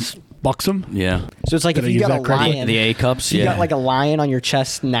 As buxom? Yeah. So it's like Did if I you use got a that correctly? lion, The A cups. you Yeah. got like a lion on your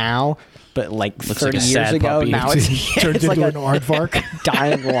chest now, but like Looks 30 like a years sad ago, puppy. now it's, Turned it's like into a an aardvark.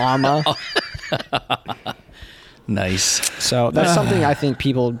 dying llama. Nice. So that's something I think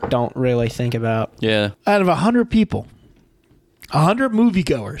people don't really think about. Yeah. Out of 100 people, 100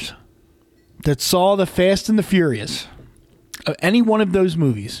 moviegoers that saw The Fast and the Furious, any one of those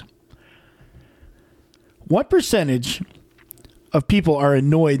movies, what percentage of people are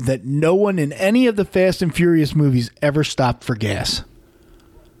annoyed that no one in any of the Fast and Furious movies ever stopped for gas?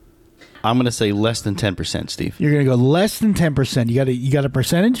 I'm gonna say less than 10%, Steve. You're going to go less than 10%. You got a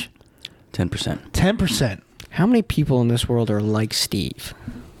percentage? 10%. 10%. How many people in this world are like Steve?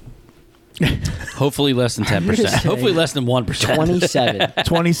 Hopefully less than 10%. gonna say Hopefully less than 1%. 27.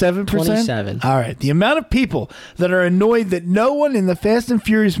 27%? 27. All right. The amount of people that are annoyed that no one in the Fast and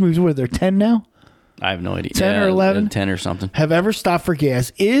Furious movies, what are there, 10 now? I have no idea. 10 or 11? 10 or something. Have ever stopped for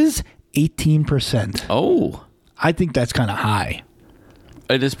gas is 18%. Oh, I think that's kind of high.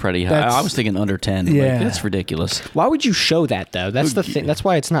 it is pretty high. That's- I was thinking under 10. Yeah. Like, that's ridiculous. Why would you show that though? That's the thing. That's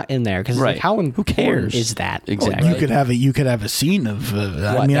why it's not in there. Because Right. how Who important cares? is that? Exactly. You could have a scene of.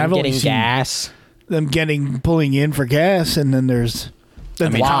 I What, mean, them I've only getting seen gas. them pulling in for gas, and then there's the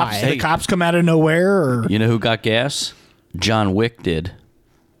mean, cops. hey. The cops come out of nowhere, or You know who got gas? John Wick did.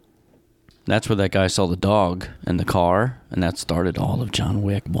 That's where that guy saw the dog in the car, and that started all of John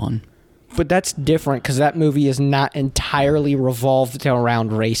Wick 1. But that's different because that movie is not entirely revolved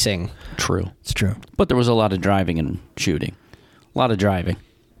around racing. True. it's true. But there was a lot of driving and shooting. A lot of driving.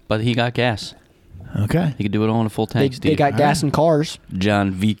 But he got gas. Okay. He could do it all in a full They, tank, they Steve. got gas in cars.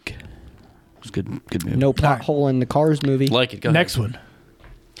 John Wick. It was good movie. No plot hole in the Cars movie. Like it. Go Next ahead. one.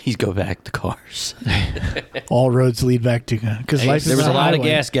 He's go back to cars. All roads lead back to because life There is was a lot of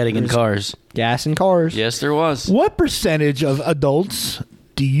highway. gas getting in cars. Gas in cars. Yes, there was. What percentage of adults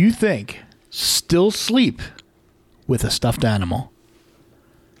do you think still sleep with a stuffed animal?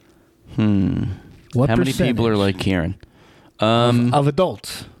 What How many people are percentage like Kieran? of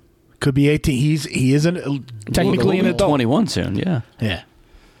adults? Could be 18. He isn't technically an We'll be adult. 21 soon, yeah. Yeah.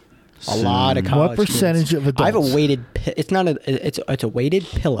 A lot of college What percentage kids. of adults? I have a weighted. It's not a. It's a weighted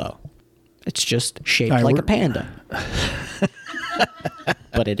pillow. It's just shaped All right, like a we're- panda.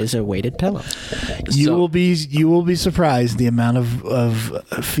 But it is a weighted pillow. You So- will be surprised the amount of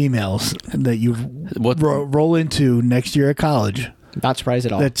females that you What- roll into next year at college Not surprised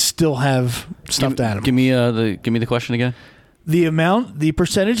at all. that still have stuffed animals. Give me the question again. The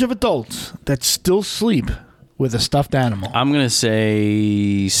percentage of adults that still sleep with a stuffed animal. I'm gonna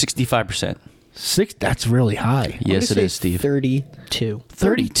say 65%. That's really high. Yes, it is, Steve. 32.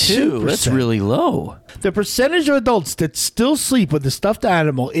 32. That's really low. The percentage of adults that still sleep with a stuffed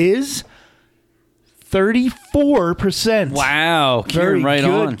animal is 34%. Wow, Kieran, Very right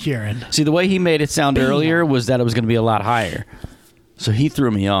good, on. Kieran. See, the way he made it sound earlier was that it was going to be a lot higher, so he threw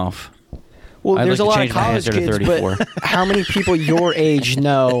me off. Well, I'd there's like a to lot of change my college answer to kids, 34. but how many people your age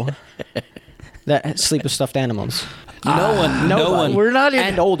know that sleep with stuffed animals? No one. Nobody. We're not in-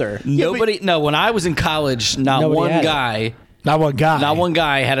 and older. Nobody. No, when I was in college, not Nobody one had it. guy. Not one guy. Not one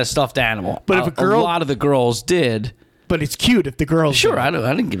guy had a stuffed animal. But if a girl- lot of the girls did. But it's cute if the girls. Sure, do. I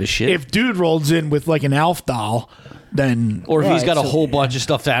didn't give a shit. If dude rolls in with like an Alf doll, then Or if he's Right, got a so- whole bunch of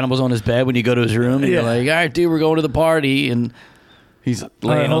stuffed animals on his bed when you go to his room, and you're Yeah. like, "All right, dude, we're going to the party," and he's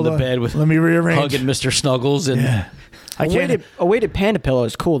laying on hold the on. bed with Let me rearrange. hugging Mr. Snuggles, and I can't. A weighted panda pillow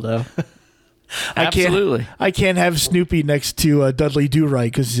is cool though. absolutely. I can't have Snoopy next to Dudley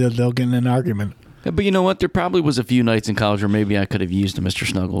Do-Right because they'll get in an argument. Yeah, but you know what? There probably was a few nights in college where maybe I could have used a Mr.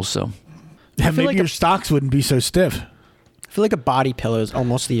 Snuggles. So And maybe like your stocks wouldn't be so stiff. I feel like a body pillow is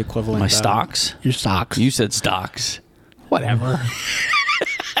almost the equivalent. my though. stocks. Your socks. You said stocks. Whatever.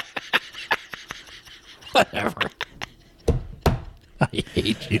 I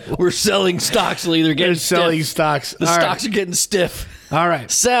hate you. We're selling stocks, Lee. They're getting They're selling stiff. stocks. The All right. stocks are getting stiff. All right.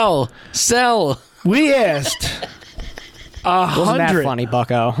 Sell. We asked Wasn't that 100. funny,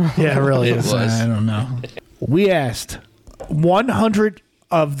 Bucko? Yeah, it really It is. was. I don't know. We asked 100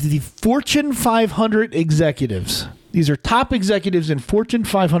 of the Fortune 500 executives. These are top executives in Fortune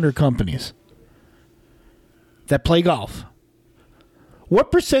 500 companies that play golf.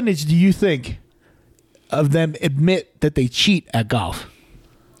 What percentage do you think of them admit that they cheat at golf?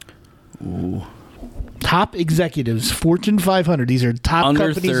 Ooh. Top executives, Fortune 500. These are top Under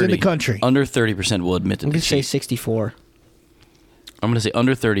companies 30. in the country. Under 30% will admit that I'm they gonna say cheat. 64. I'm going to say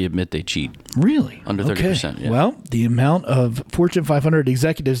under 30 admit they cheat. Really? Under 30%, yeah. Well, the amount of Fortune 500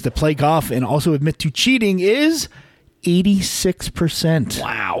 executives that play golf and also admit to cheating is 86%.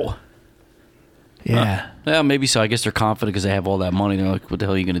 Wow. Yeah. Yeah, maybe so. I guess they're confident because they have all that money. They're like, what the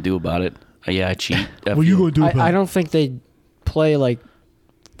hell are you going to do about it? Yeah, I cheat. F What are you going to do about I it? don't think they play like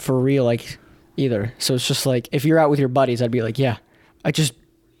for real like either. So it's just like if you're out with your buddies, I'd be like, yeah, I just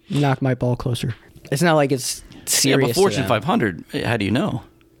knocked my ball closer. It's not like it's Yeah, serious. but to Fortune them. 500, how do you know?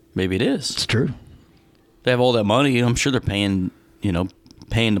 Maybe it is. It's true. They have all that money. I'm sure they're paying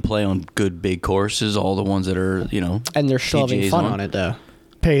to play on good big courses, all the ones that are, And they're still having PGA's fun on it though.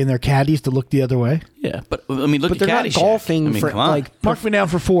 Paying their caddies to look the other way. Yeah, but I mean, look But at they're not Caddyshack. golfing I mean, for come on. like Mark me down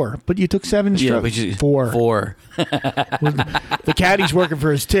for 4, but you took 7 yeah, strokes. but you, 4. 4. The caddy's working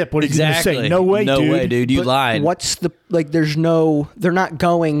for his tip. What are you going Exactly. to say? No way, dude. You But lied. What's the like? There's no. They're not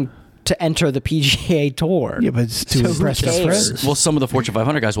going to enter the PGA Tour. Yeah, but it's to So who impress their cares? friends. Well, some of the Fortune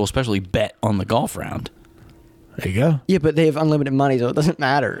 500 guys will especially bet on the golf round. There you go. Yeah, but they have unlimited money, so it doesn't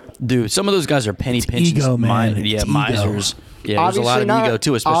matter. Dude, some of those guys are penny pinching. ego, man. It's ego. Misers. Yeah, there's a lot of not, ego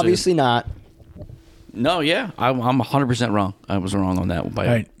too, especially. Obviously not. No, yeah, I'm 100% wrong. I was wrong on that. All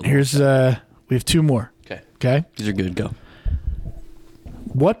right, here's we have 2 more. Okay, Okay. these are good. Go.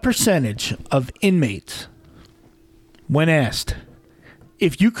 What percentage of inmates, when asked,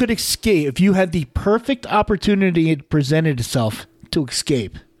 if you could escape, if you had the perfect opportunity it presented itself to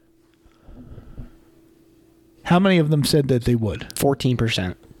escape, how many of them said that they would?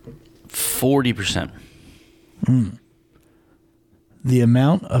 14%. 40%. The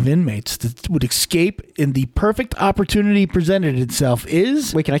amount of inmates that would escape in the perfect opportunity presented itself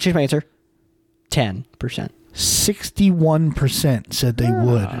is Wait, can I change my answer? 10%. 61% said they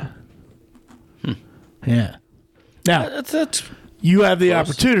would. Yeah. Now, That's you have the Close.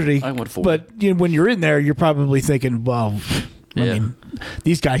 opportunity, I went for but when you're in there, you're probably thinking, well, I Yeah. mean,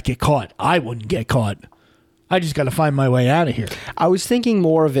 these guys get caught. I wouldn't get caught. I just got to find my way out of here. I was thinking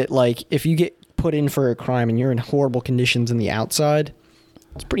more of it like if you get put in for a crime and you're in horrible conditions in the outside,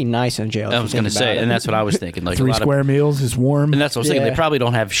 it's pretty nice in jail. if I you was think going to about say, it. and that's what I was thinking. Like 3 a lot square meals is warm. and that's what I was thinking. Yeah. They probably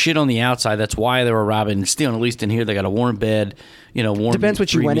don't have shit on the outside. That's why they were robbing and stealing. At least in here, they got a warm bed. Warm. Depends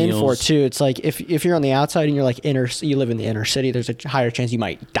what you 3 went in for meals. too. It's like if you're on the outside and you're like you live in the inner city, there's a higher chance you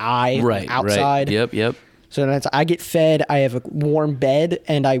might die Right. outside. Right. Yep. So that's I get fed, I have a warm bed,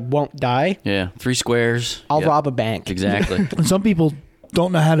 and I won't die. Yeah. 3 squares. I'll Yep. rob a bank. Exactly. And some people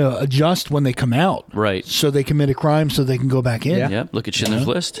don't know how to adjust when they come out. Right. So they commit a crime so they can go back in. Yeah. Yep. Look at Schindler's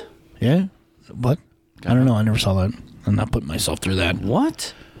List. Yeah? What? I don't know. I never saw that. I'm not putting myself through that.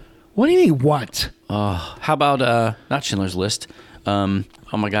 What? What do you mean, what? How about not Schindler's List? Oh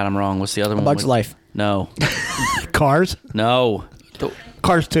my God, I'm wrong. What's the other one? Bug's Life. No. Cars? No.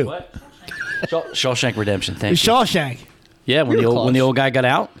 Cars 2. Shawshank Redemption. Thank you. Shawshank. Yeah, when You're the close. old guy got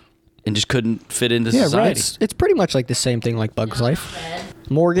out and just couldn't fit into Yeah, society. right. It's pretty much like the same thing like Bug's Life.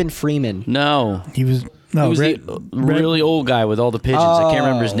 Morgan Freeman. No. He was no He was red, the really old guy with all the pigeons. I can't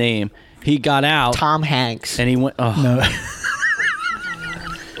remember his name. He got out Tom Hanks. and he went. Oh, no.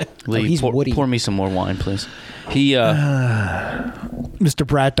 Lee, he's pour, Woody. pour me some more wine, please. He. Mr.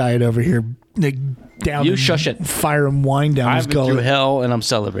 Brat diet over here. They down You shush it. Fire him wine down his I've been through gullet. hell and I'm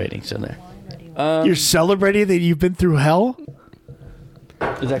celebrating. So there. You're celebrating that you've been through hell?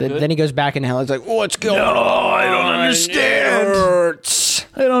 Is that Then he goes back in hell. It's like, what's going on? I don't understand.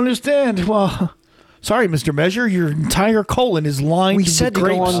 I don't understand. Well, sorry, Mr. Measure. Your entire colon is lined We with said to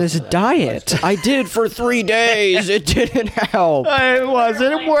grapes. go on this diet. I did for 3 days. It didn't help. It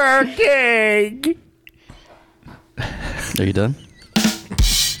wasn't working. Are you done?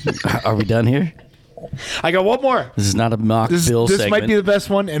 Are we done here? I got one more. This is not a mock This Bill segment. might be the best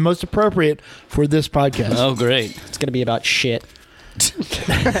one and most appropriate for this podcast. Oh, great. It's going to be about shit.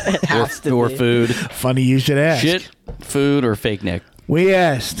 Or food. Funny you should ask. Shit, food, or fake Nick. We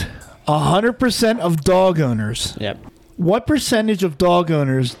asked 100% of dog owners. Yep. What percentage of dog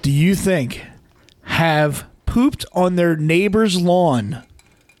owners do you think have pooped on their neighbor's lawn,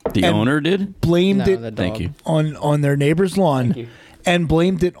 The And- owner did? blamed No, it the dog. Thank you. on their neighbor's lawn, and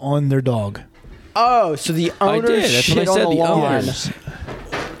blamed it on their dog? Oh, so the I owner did. That's shit what I on said. the The lawn. owners.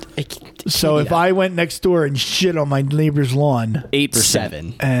 So if I went next door and shit on my neighbor's lawn, 8%.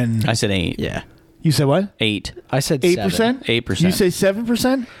 7. and I said 8. Yeah. you said what? 8. I said 8%? 8%. You say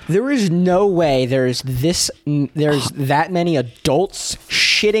 7%? There is no way there's that many adults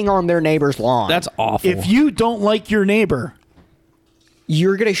shitting on their neighbor's lawn. That's awful. If you don't like your neighbor,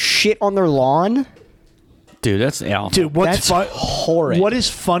 You're going to shit on their lawn? Dude, that's awful. dude, what's That's horrid. What is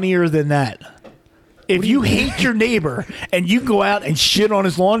funnier than that? If you hate your neighbor and you go out and shit on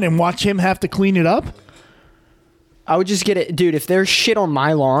his lawn and watch him have to clean it up, I would just get it. Dude, if there's shit on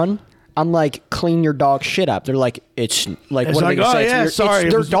my lawn, I'm like, clean your dog shit up. They're like, it's like, it's what like, are they oh gonna say? yeah, It's sorry,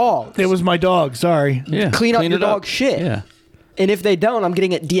 their dog. It was my dog. Sorry. Yeah. Clean up your it dog's shit. Yeah. And if they don't, I'm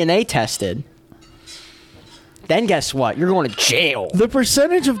getting it DNA tested. then guess what? You're going to jail. The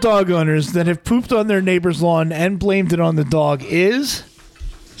percentage of dog owners that have pooped on their neighbor's lawn and blamed it on the dog is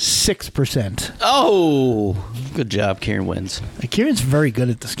 6%. Oh, good job. Kieran wins. Kieran's very good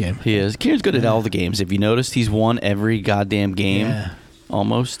at this game. He is. Kieran's good at all the games. If you noticed, he's won every goddamn game. Yeah.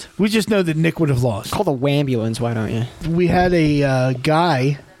 Almost. We just know that Nick would have lost. Call the Wambulance, why don't you? We had a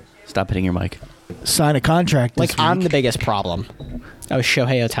guy Stop hitting your mic. sign a contract this Like, I'm week. the biggest problem. Oh,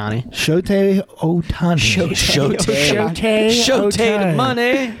 Shohei Ohtani. Shohei Ohtani. Shohei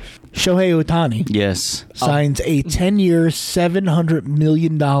money. Shohei Ohtani Yes. signs a 10-year, $700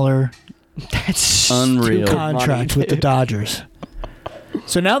 million That's Unreal. contract with the Dodgers.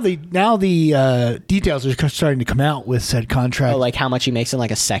 So now the details are starting to come out with said contract. Oh, like how much he makes in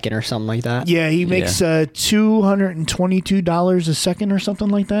like a second or something like that? Yeah, he makes $222 a second or something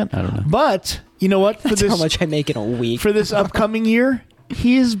like that. I don't know. But you know what? For That's this how much I make in a week. for this upcoming year,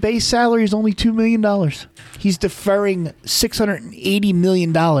 his base salary is only $2 million. He's deferring $680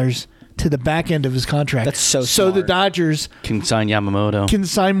 million to the back end of his contract. That's so the smart. Dodgers Can sign Yamamoto. can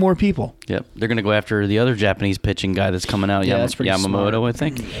sign more people. Yep. They're going to go after the other Japanese pitching guy that's coming out. Yeah, that's pretty Yamamoto, smart. I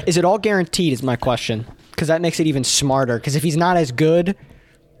think. Is it all guaranteed is my question. Because that makes it even smarter. Because if he's not as good,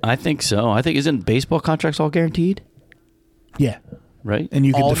 I think so. I think, isn't baseball contracts all guaranteed? Yeah, Right? and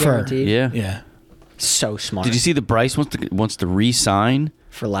you can all defer. guaranteed. Yeah. Yeah. So smart. Did you see that Bryce wants to re-sign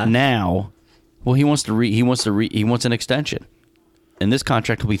For less? now? Well, he wants an extension, and this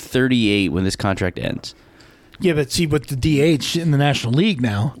contract will be 38 when this contract ends. Yeah, but see, with the DH in the National League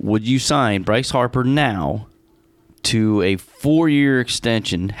now, Would you sign Bryce Harper now to a 4-year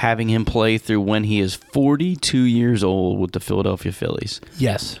extension, having him play through when he is 42 years old with the Philadelphia Phillies?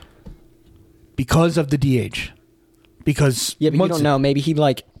 yes, because of the DH. Because yeah, but you once- don't know. Maybe he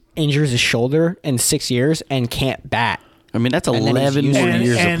like injures his shoulder in 6 years and can't bat. I mean, that's then he's 11 using more it.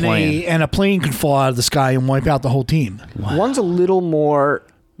 years of playing. and a plane can fall out of the sky and wipe out the whole team. One's a little more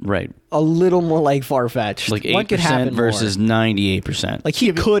Right. like far fetched. Like One could 8% happen versus more. 98%. Like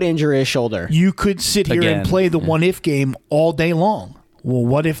he could injure his shoulder. You could sit here Again, and play the yeah. what if game all day long. Well,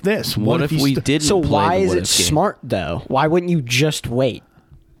 what if this? what if you we st- didn't So play why the is what it if game? smart though? Why wouldn't you just wait?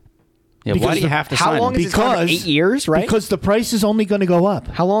 Yeah, why Because do you have to how sign long him? is his contract? 8 years, right? Because the price is only going to go up.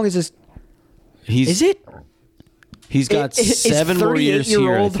 How long is this? He's Is it? He's got Is 7 more years here, I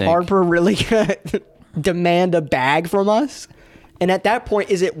 38-year-old think. Harper really gonna demand a bag from us? And at that point,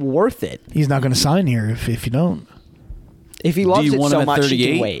 is it worth it? He's not going to sign here if you don't. If he loves you it want so him at much, he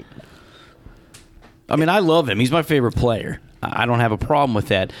 38? can wait. I mean, I love him. He's my favorite player. I don't have a problem with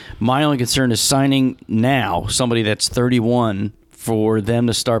that. My only concern is signing now somebody that's 31 for them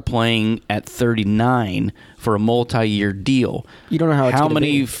to start playing at 39 for a multi-year deal. You don't know how it's How gonna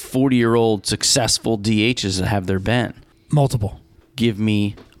many be. 40-year-old successful DHs have there been? Multiple. Give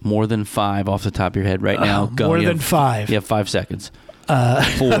me more than 5 off the top of your head right now. Go. more You than have- 5. You have 5 seconds.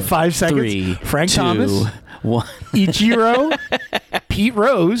 4, 5 seconds. 3, Frank 2, Thomas. 1. Ichiro, Pete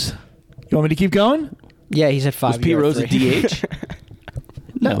Rose. You want me to keep going? Yeah, he's at 5. Was Pete Rose a DH?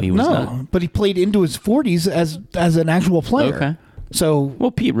 No, he was not. But he played into his 40s as an actual player. Okay. So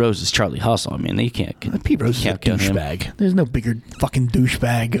Well, Pete Rose is Charlie Hustle. I mean, you can't. Pete Rose is a can't count him. douchebag. There's no bigger fucking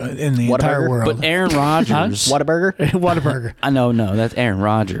douchebag in the entire Whataburger? world. But Aaron Rodgers. Whataburger? Whataburger. I know, no, that's Aaron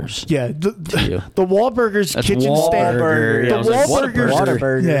Rodgers. Yeah, you. the Wahlburgers That's kitchen staff. Wahlburger. Yeah, I The was like, Wahlburgers.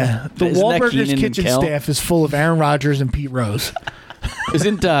 Whataburger. Yeah, the Isn't that Wahlburgers Keenan and kitchen Kel? staff is full of Aaron Rodgers and Pete Rose.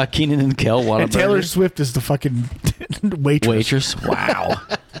 Isn't Keenan and Kel Whataburger? And Taylor Swift is the fucking waitress. Wow.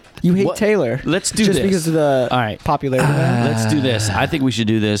 You hate What- Taylor. Let's do just this. because of the All right. popularity. of that? Let's do this. I think we should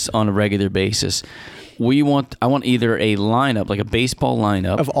do this on a regular basis. I want either a lineup, like a baseball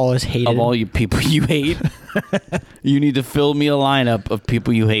lineup Of all his hated. of all you people you hate. You need to fill me a lineup of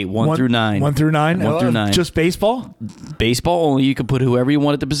people you hate, 1 through 9. 1 through 9. 1 through 9. Just baseball. Baseball only. You can put whoever you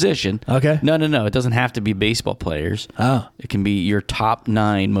want at the position. Okay. No. It doesn't have to be baseball players. Oh. It can be your top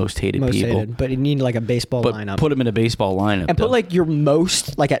 9 most hated most people. hated, but you need like a baseball But lineup. put them in a baseball lineup. and though. put like your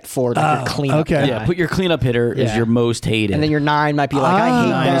most like at 4, like your cleanup. okay. guy. yeah, put your cleanup hitter as Yeah. your most hated. And then your 9 might be like, I hate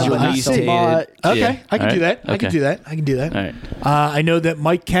Nine is them, your but not least so hated. much. Okay, Yeah. I can All do right. that. I can Okay. do that. I can do that. All right. I know that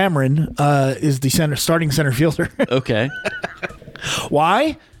Mike Cameron is the starting center fielder. Okay.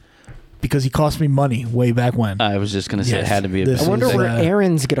 Why? Because he cost me money way back when. I was just gonna say it Yes. had to be a This I wonder is, where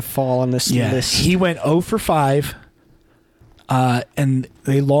Aaron's gonna fall on this yeah, list. he went 0 for 5. And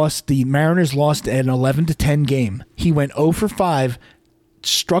they lost. The Mariners lost an 11-10 game. He went 0 for 5,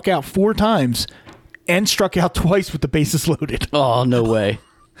 struck out 4 times, and struck out twice with the bases loaded. Oh, no way.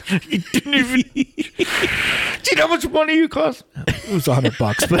 Do you know how much money you cost? It was $100,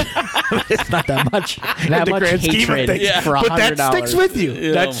 but it's not that much. That in the much grand scheme of hatred things. for But that $100. sticks with you.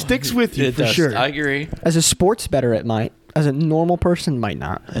 Yeah, That sticks with you It for does. sure. I agree. As a sports bettor, it might. As a normal person, might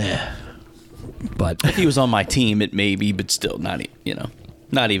not. But If he was on my team, it may be, but still not.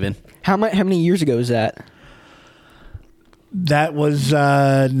 Not even. How many years ago was that? that was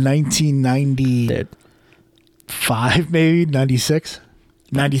 1995, maybe 96,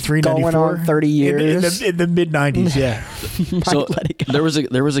 93, Going 94. on 30 years. in the mid 90s. Yeah. So let it go. there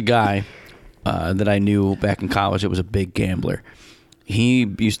was a guy that I knew back in college that was a big gambler. He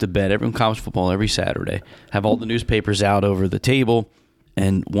used to bet every college football every Saturday, have all the newspapers out over the table.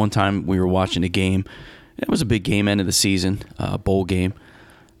 And one time we were watching a game. It was a big game, end of the season, bowl game.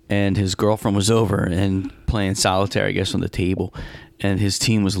 And his girlfriend was over and playing solitaire, I guess, on the table. And his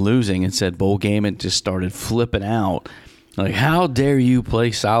team was losing and said bowl game, and just started flipping out. Like, how dare you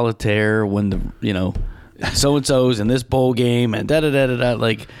play solitaire when the, so-and-so's in this bowl game and da-da-da-da-da.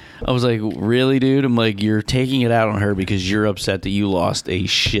 Like, I was like, really, dude? I'm like, you're taking it out on her because you're upset that you lost a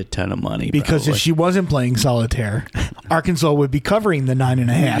shit ton of money. Because bro. if she wasn't playing solitaire, Arkansas would be covering the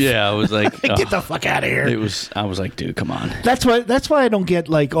 9.5. Yeah, I was like, Get the fuck out of here. I was like, dude, come on. That's why I don't get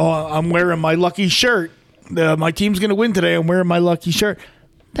like, oh, I'm wearing my lucky shirt. My team's gonna win today. I'm wearing my lucky shirt.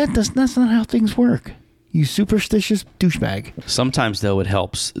 That's not how things work. You superstitious douchebag. Sometimes, though, it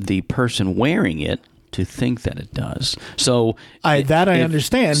helps the person wearing it to think that it does. So I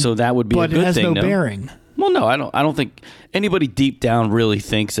understand. So that would be but a good it has thing. no bearing. Well, no, I don't think anybody deep down really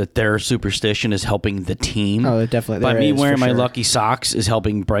thinks that their superstition is helping the team. Oh, definitely By there me is, wearing for my sure. lucky socks is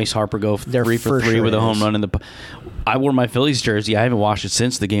helping Bryce Harper go There 3 for for 3 sure with a home is. run in the. I wore my Phillies jersey. I haven't watched it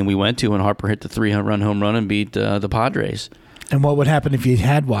since the game we went to when Harper hit the 3-run home run and beat the Padres. And what would happen if you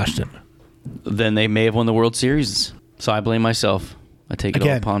had washed him? Then they may have won the World Series. So I blame myself. I take it all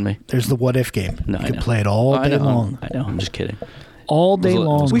Again, upon me. there's the what if game. No, you I can know. play it all I day know. long. I know. I'm just kidding. All day It was-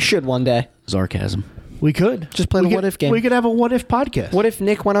 long. We should one day. Sarcasm. We could. Just play We the could- what if game. We could have a what if podcast. What if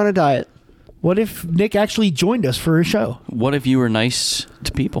Nick went on a diet? What if Nick actually joined us for a show? What if you were nice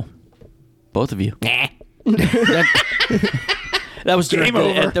to people? Both of you. That was Game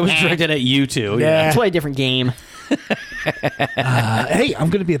directed over. at, that was directed at you two. Yeah. Let's play a different game. Hey, I'm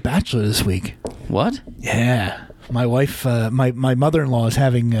going to be a bachelor this week. What? Yeah. My wife, my mother-in-law is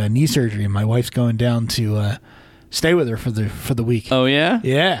having knee surgery, and my wife's going down to stay with her for the week. Oh yeah.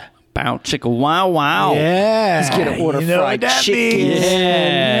 Yeah. Bow chicka wow wow. Yeah. He's gonna order You know fried what that chicken. means. Yeah.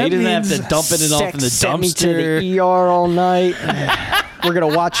 That He doesn't have to means- dump it off in the Sent me to the dumpster. ER all night. We're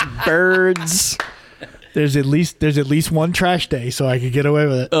gonna watch birds. There's at least one trash day, so I could get away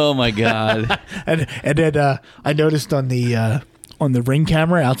with it. Oh my god. And then I noticed on the Ring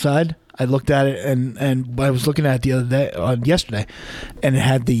camera outside, I looked at it and I was looking at it the other day, yesterday, and it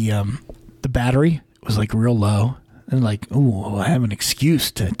had the battery was like real low, and like, ooh, I have an excuse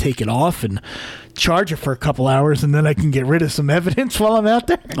to take it off and charge it for a couple hours, and then I can get rid of some evidence while I'm out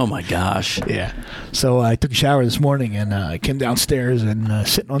there. Oh my gosh. Yeah. So I took a shower this morning, and I came downstairs, and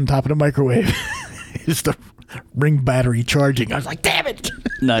sitting on top of the microwave is the Ring battery charging. I was like, damn it.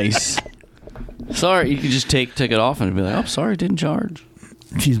 Nice. Sorry, you could just take it off and be like, "Oh, sorry, it didn't charge."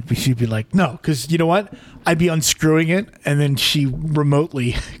 She'd be like, no, because you know what? I'd be unscrewing it, and then she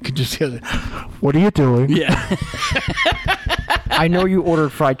remotely could just hear, what are you doing? Yeah. I know you ordered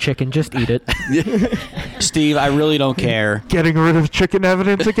fried chicken. Just eat it. Steve, I really don't care. Getting rid of chicken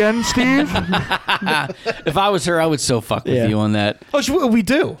evidence again, Steve? If I was her, I would so fuck with Yeah. you on that. Oh, we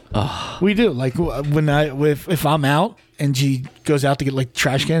do. We do. Like when if I'm out and she goes out to get like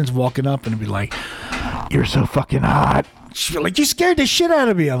trash cans, walking up and be like, "You're so fucking hot." She'd be like, "You scared the shit out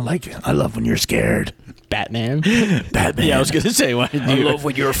of me." I'm like, "I love when you're scared." Batman. Batman. Yeah, I was gonna say, what I love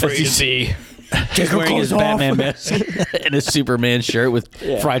when you're afraid to see. Take He's her wearing his clothes off. Batman mask and his Superman shirt with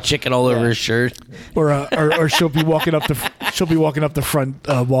fried chicken all over his shirt. Or she'll be walking up the front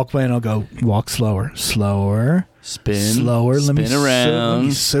walkway, and I'll go, "Walk slower, slower." Spin, Slower, let me spin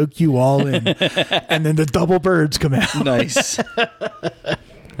around. soak you all in, and then the double birds come out. Nice.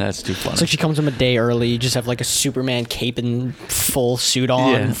 That's too funny. So she comes home a day early. You just have like a Superman cape and full suit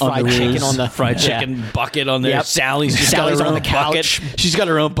on, fried chicken on the fried chicken bucket on there. Yep. Sally's just Sally's got her on own the bucket. couch. She's got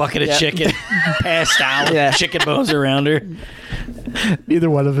her own bucket of Yep. chicken, passed out, Yeah. chicken bones around her. Neither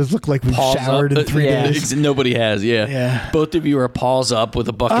one of us look like we Paws showered up. in 3 Yeah. days. Nobody has. Yeah. Yeah. Both of you are paws up with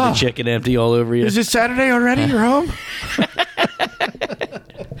a bucket of chicken empty all over you. Is it Saturday already? You're home?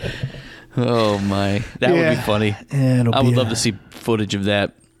 Oh my, that would Yeah. be funny. Yeah, it'll I be would love to see footage of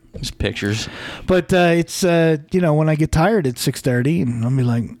that. Just pictures. But it's when I get tired at 6:30, and I'll be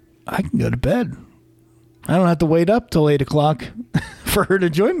like, I can go to bed. I don't have to wait up till 8 o'clock for her to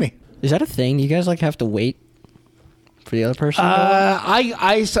join me. Is that a thing? You guys like have to wait for the other person?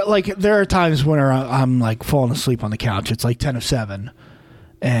 Like there are times when I'm like falling asleep on the couch. It's like 10 of 7,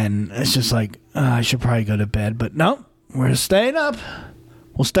 and it's just like I should probably go to bed, but no, we're staying up.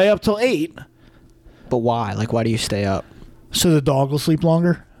 We'll stay up till 8, But why? Like, why do you stay up? so the dog will sleep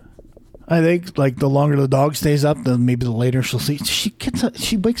longer. I think like the longer the dog stays up, then maybe the later she'll sleep.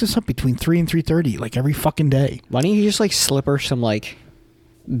 She wakes us up between 3 and 3:30 like every fucking day. Why don't you just like slip her some like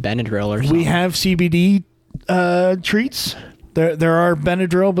Benadryl or something? We have CBD treats. There are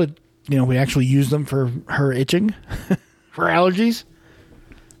Benadryl, but we actually use them for her itching, for allergies.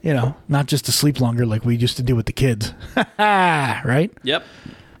 Not just to sleep longer like we used to do with the kids. Right? Yep.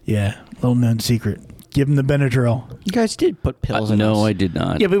 Yeah, little known secret. Give them the Benadryl. You guys did put pills in No, us. I did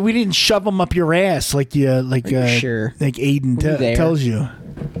not. Yeah, but we didn't shove them up your ass like you sure? like Aiden Were you there? tells you.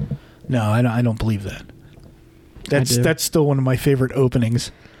 No, I don't believe that. do. That's still one of my favorite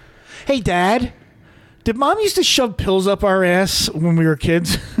openings. Hey, Dad, did Mom used to shove pills up our ass when we were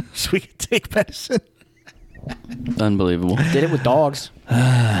kids so we could take medicine? Unbelievable. Did it with dogs.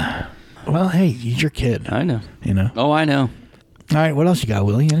 Well, hey, he's your kid. I know. All Oh, I know. right, what else you got,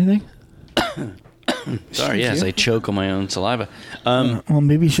 Willie? Anything? Sorry, yes, I choke on my own saliva. Well,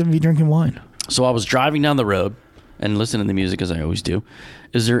 maybe you shouldn't be drinking wine. So I was driving down the road and listening to music as I always do.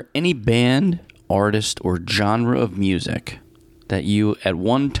 Is there any band, artist, or genre of music that you at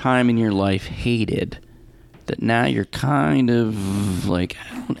one time in your life hated that now you're kind of like,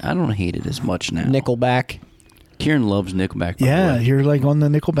 I don't hate it as much now? Nickelback. Kieran loves Nickelback. by the Yeah, way. you're like on the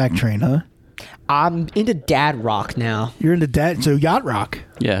Nickelback train, huh? I'm into dad rock now. You're into that, so yacht rock.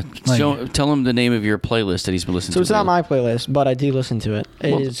 Yeah. Like- Tell him the name of your playlist that he's been listening So to. it's not lately. my playlist, but I do listen to it.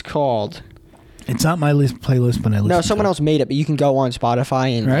 It is called... It's not my playlist, but I listen No, to someone it. else made it, but you can go on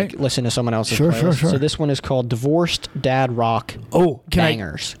Spotify and Right. like, listen to someone else's Sure, playlist. sure, sure. So this one is called Divorced Dad Rock Oh,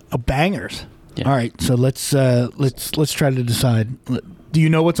 Bangers. Bangers. Yeah. All right, so let's try to decide. Do you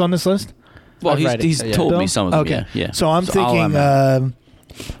know what's on this list? Well, I've read it, he's so yeah. told me Bill? some of them. Okay, Yeah. So I'm I'll thinking have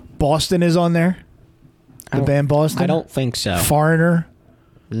Boston is on there. The band Boston. I don't think so. Foreigner,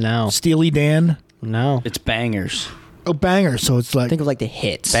 No. Steely Dan. No. it's Bangers. Oh, Bangers. So it's like. Think of like the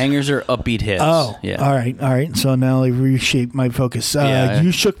hits. Bangers are upbeat hits. Oh, yeah. All right. So now I reshape my focus. Yeah.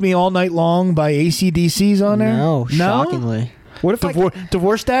 You Shook Me All Night Long by AC/DC's on there. No, shockingly. What if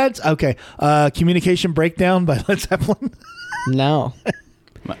Divorce Dads? Okay. Communication Breakdown by Led Zeppelin. No.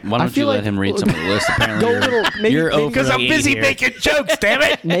 Why don't you feel let like- him read some of the list? Apparently, Go a little- maybe- you're maybe- over Because I'm eight busy here. making jokes, damn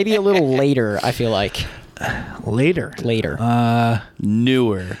it. Maybe a little later, I feel like. Later. Newer.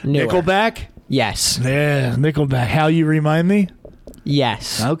 Newer. Nickelback? Yes. Yeah, Nickelback. How You Remind Me?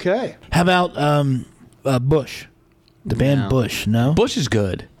 Yes. Okay. How about Bush? The band No. Bush, no? Bush is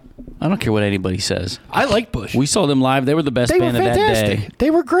good. I don't care what anybody says. I like Bush. We saw them live. They were the best They were band of that fantastic. day.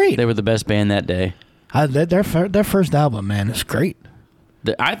 They were great. They were the best band that day. Their first album, man, is great.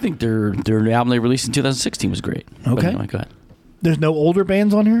 I think their album they released in 2016 was great. But Okay. anyway, go ahead. There's no older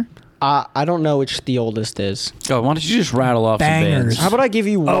bands on here? I don't know which the oldest is. Oh, why don't you just rattle off Bangers. some bands? How about I give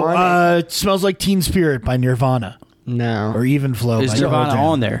you one? It Smells Like Teen Spirit by Nirvana. No. Or Even Flow Is by Nirvana Pearl Jam.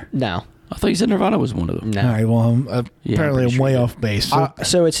 on there? No. I thought you said Nirvana was one of them. No. All right, well, apparently pretty I'm way sure. off base.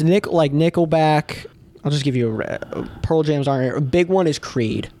 So it's Nickelback. I'll just give you Pearl Jam's aren't here. A big one is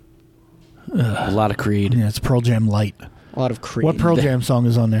Creed. A lot of Creed. yeah, it's Pearl Jam Light. A lot of Creed. What Pearl Jam song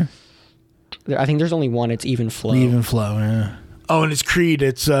is on there? I think there's only one. It's Even Flow. Even Flow, yeah. Oh, and it's Creed.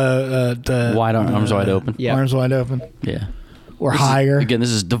 It's the Wide Arms Wide Open. Yeah. Arms Wide Open. Yeah. Or This is- Higher. Again, this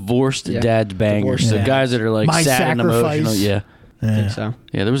is divorced Yeah. dad's bangers. Divorced So dads. guys that are like My sad and Sacrifice. emotional. Yeah. I Yeah. think so.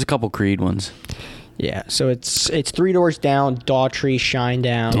 Yeah, there was a couple Creed ones. Yeah. So it's Three Doors Down, Daughtry, Shine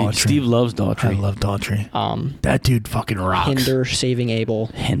Down, Dude, Daughtry. Steve loves I Daughtry. love Daughtry. That dude fucking rocks. Hinder, Saving Abel,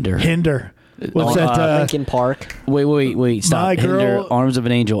 Hinder. Hinder. What's Oh, that? Linkin Park. Wait. Stop. My Hinder, Girl- Arms of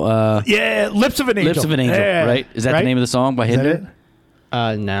an Angel. Yeah, Lips of an Angel. Lips of an Angel, Yeah. right? Is that the name of the song by Is that Hinder?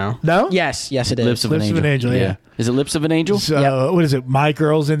 it? No. No? Yes, it is. Lips of an Angel. Yeah. Is it Lips of an Angel? So, what is it? My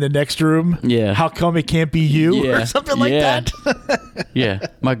Girl's in the Next Room? Yeah. How Come It Can't Be You? Yeah. Or something like Yeah. that? Yeah.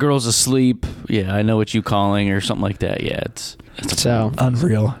 My girl's asleep. Yeah, I know what you calling or something like that. Yeah, So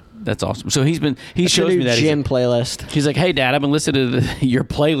Unreal. that's awesome. So he it's shows a me new that gym playlist. he's like, "Hey, Dad, I've been listening to your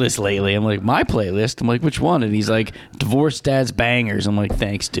playlist lately." I'm like, "My playlist?" I'm like, "Which one?" And he's like, "Divorced Dad's Bangers." I'm like,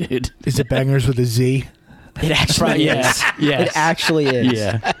 "Thanks, dude." Is it Bangers with a Z? It actually Yeah. is. Yes. It actually is.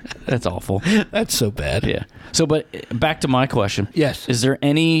 Yeah, that's awful. That's so bad. Yeah. So, but back to my question. Yes. Is there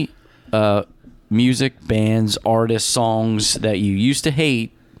any music, bands, artists, songs that you used to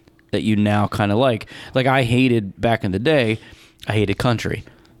hate that you now kind of like? Like I hated back in the day, I hated country.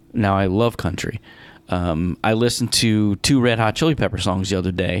 Now I love country. I listened to 2 Red Hot Chili Pepper songs the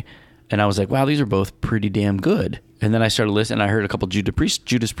other day, And I was like, wow, these are both pretty damn good. And then I started listening, and I heard a couple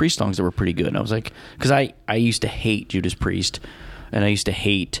Judas Priest songs that were pretty good. And I was like, because I used to hate Judas Priest, and I used to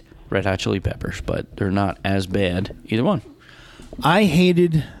hate Red Hot Chili Peppers, but they're not as bad, either one. I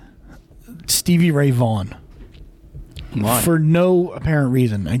hated Stevie Ray Vaughan Why? for no apparent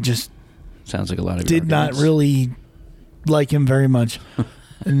reason. I just Sounds like a lot of your did not arguments. really like him very much.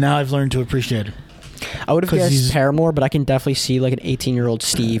 And now I've learned to appreciate him. I would have 'Cause he's- guessed Paramore, but I can definitely see like an 18-year-old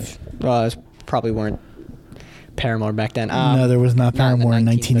Steve. Probably weren't Paramore back then. No, there was not Not in the Paramore in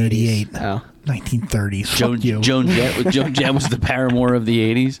 1930s. 1988. Oh. 1930s. Fuck you. Joan Jett was the Paramore of the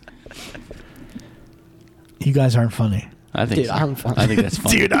 80s. You guys aren't funny. I think Dude, so. I'm funny. I think that's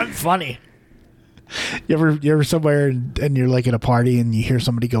funny. Dude, I'm funny. You ever somewhere and you're like at a party and you hear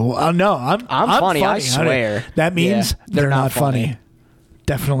somebody go, "Oh no, I'm funny, I honey." swear. That means Yeah, they're not funny.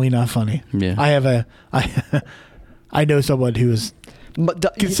 Definitely not funny. Yeah. I know someone who is But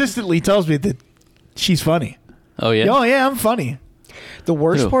consistently tells me that she's funny. Oh, yeah? Oh yeah, I'm funny. the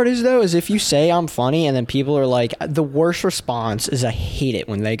worst Who? part is though is if you say I'm funny and then people are like, the worst response is I hate it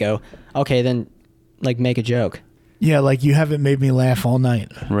when they go, okay, then like make a joke. Yeah, like you haven't made me laugh all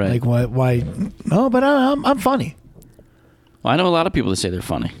night. Right. Like what? Why? No, but I'm funny. Well, I know a lot of people that say they're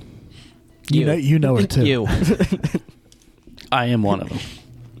funny. You know her too. You. I am one of them.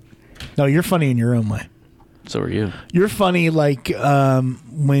 No, you're funny in your own way. So are you. You're funny like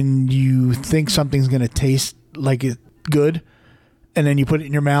when you think something's gonna taste like it good, and then you put it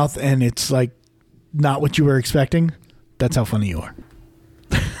in your mouth and it's like not what you were expecting. That's how funny you are.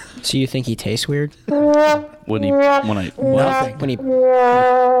 So you think he tastes weird? When I Nothing. When he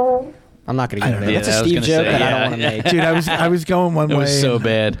I'm not gonna I go don't there. know. That's Yeah, I a was Steve gonna joke say, that I yeah, don't want to make. Dude, I was going one it way. was so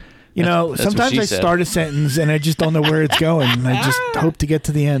bad. You know, That's what sometimes she I said. start a sentence and I just don't know where it's going. And I just hope to get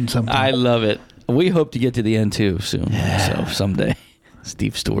to the end sometime. I love it. We hope to get to the end too soon. So someday,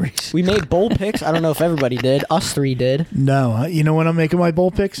 Steve stories. We made bowl picks. I don't know if everybody did. Us three did. No, you know when I'm making my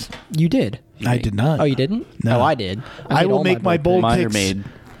bowl picks? You did. I did not. Oh, you didn't? No. Oh, I did. I made will all make my bowl Mine are picks made.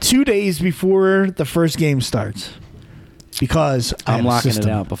 2 days before the first game starts because I I'm have a locking it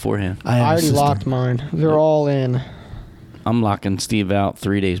system. out beforehand. I have I a already system. locked mine. They're all in. I'm locking Steve out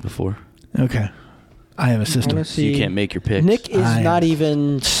 3 days before. Okay, I have a system. Wanna So you see- can't make your picks. Nick is I not am.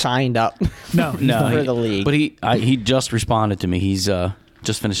 even signed up. No, no, for he- the league. But he just responded to me. He's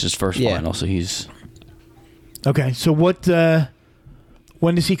just finished his first Yeah. final, so he's Okay, so what?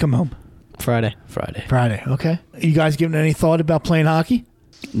 When does he come home? Friday. Friday. Friday. Okay. You guys giving any thought about playing hockey?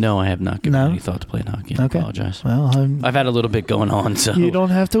 No, I have not given No? any thought to playing hockey. I Okay. apologize. Well, I've had a little bit going on, so you don't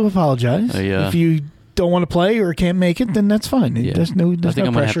have to apologize. Yeah. If you don't want to play or can't make it, then that's fine. Yeah. There's no, I there's think no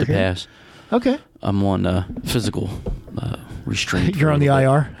I'm gonna have pressure to here. pass. Okay. I'm on physical restraint. You're for a on the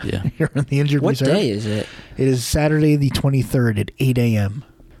little IR. bit. Yeah. You're on the injured What reserve. day is it? It is Saturday the 23rd at 8 a.m.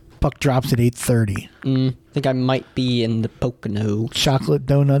 Puck drops at 8:30. I think I might be in the Pocono. Chocolate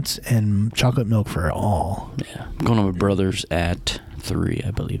donuts and chocolate milk for all. Yeah. I'm going to my brother's at 3,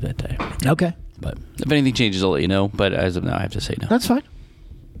 I believe, that day. Okay. But if anything changes, I'll let you know. But as of now, I have to say no. That's fine.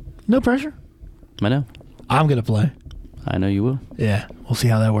 No pressure. I know. I'm going to play. I know you will. Yeah. We'll see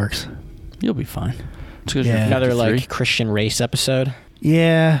how that works. You'll be fine. It's 'cause Yeah. you're Another 53. like Christian race episode.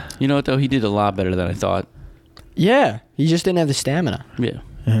 Yeah. You know what, though? He did a lot better than I thought. Yeah, he just didn't have the stamina. Yeah.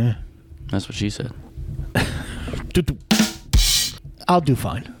 Uh-huh. That's what she said. I'll do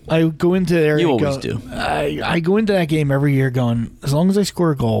fine. I go into there. You and always go- do. I go into that game every year going, as long as I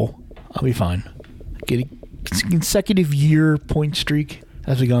score a goal, I'll be fine. Get a consecutive year point streak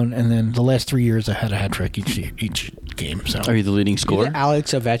as we go, and then the last 3 years I had a hat trick each game. So Are you the leading You're scorer? the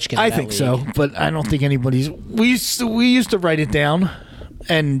Alex Ovechkin. of I that think league. so, but I don't think anybody's. We used to write it down,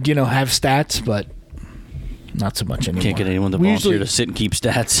 and have stats, but not so much anymore. Can't get anyone to We volunteer usually- to sit and keep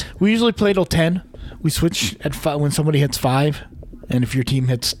stats. We usually play till 10. We switch at 5 when somebody hits 5, and if your team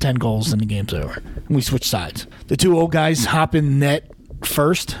hits 10 goals, then the game's over. And we switch sides. The two old guys hop in net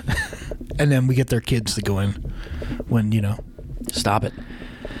first, and then we get their kids to go in when Stop it.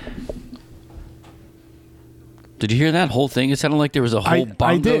 Did you hear that whole thing? It sounded like there was a whole I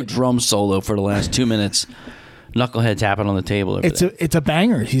bongo did. drum solo for the last 2 minutes. Knucklehead tapping on the table. Over there. It's a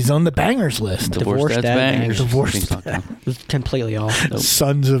banger. He's on the bangers list. Divorced Dad's Bangers. Divorced Things like that. It was completely off. Nope.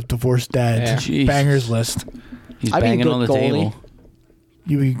 Sons of divorced dads. Yeah. Jeez. Bangers list. He's I'd be a banging good on the goalie. table.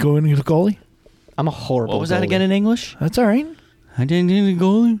 You go in with the goalie? I'm a horrible. What was that goalie. again in English? That's all right. I didn't need a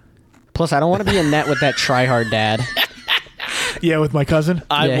goalie. Plus, I don't want to be in net with that tryhard dad. Yeah, with my cousin.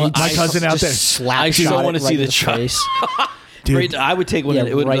 Yeah, he my just- cousin out just there. slap I still shot wanna it see right the in the try- face. Dude, Right, I would take one. Yeah,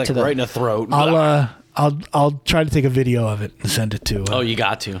 It would right be like to the- right in the throat. I'll try to take a video of it and send it to. Oh, you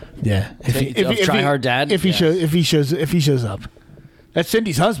got to. yeah. Of Try Hard Dad? If he Yes. shows up. That's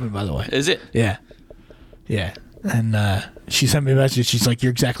Cindy's husband, by the way. Is it? Yeah. Yeah. And she sent me a message. She's like,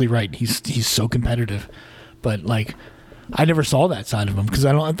 "You're exactly right. He's so competitive." But like, I never saw that side of him because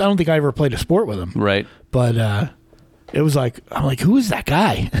I don't think I ever played a sport with him. Right. But it was like, I'm like, who is that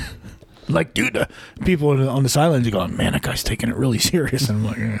guy? Like, dude, people on the sidelines are going, "Man, that guy's taking it really serious." And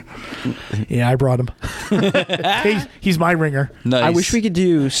I'm like, yeah, I brought him. he's my ringer. Nice. I wish we could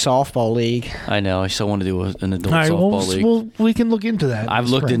do softball league. I know. I still want to do an adult All right, softball league. well, we can look into that. I've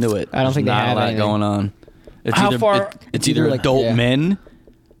looked into it. I don't think they Not have a lot anything. going on. It's How either, far- it's either like- adult yeah. men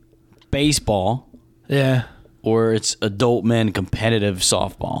baseball Yeah, or it's adult men competitive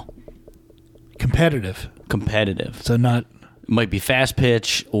softball. competitive. Competitive. So not. Might be fast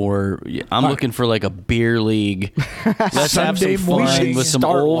pitch, or I'm looking for like a beer league. Let's have Sunday some morning. fun with some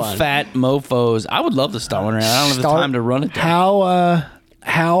Start old one. fat mofos. I would love to start one around. I don't have the Start- time to run it. How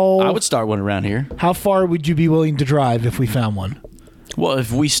I would start one around here. how far would you be willing to drive if we found one? Well,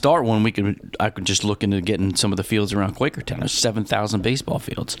 if we start one, I could just look into getting some of the fields around Quakertown. There's 7,000 baseball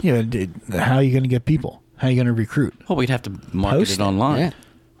fields. Yeah, how are you going to get people? How are you going to recruit? Well, we'd have to market Post it it, online. yeah.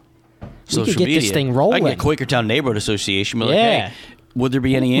 Social could get media. this thing I rolling. can get Quakertown Neighborhood Association. Be like, Yeah. hey, would there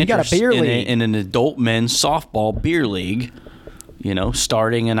be any We got a interest beer in, league. in an adult men's softball beer league? You know,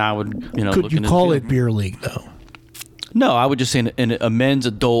 starting, and I would, look Could you into call the it field. beer league though? No, I would just say a men's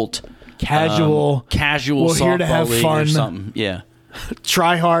adult Casual, casual we're softball here to have league fun. or something. Yeah.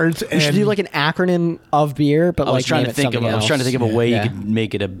 Tryhards, We should and do like an acronym of beer, but I was like trying name to it think of. something I was trying to think of a else. way Yeah. you could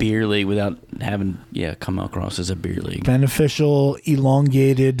make it a beer league without having come across as a beer league. beneficial,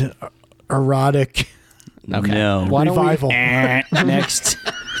 elongated, erotic. Okay. No. Why don't we- Revival. Next.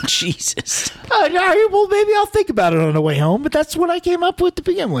 Jesus. Well, maybe I'll think about it on the way home, but that's what I came up with to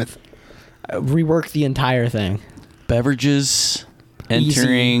begin with. Rework the entire thing. Beverages Easy.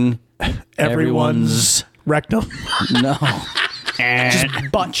 entering Everyone's rectum. no.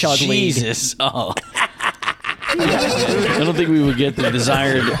 Just butt chug league. Jesus. Oh. I don't think we would get the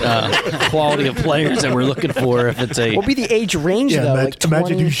desired quality of players that we're looking for if it's a What would be the age range Yeah, though? imagine, Like imagine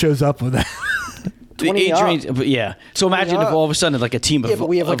 20? who shows up with that. the 20 age up. range. But yeah. So imagine if up. all of a sudden like a team of Yeah, but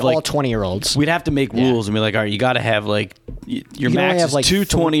we have of, like all 20-year-olds. we'd have to make rules and be like, all right, you got to have like your can only max have, is like, two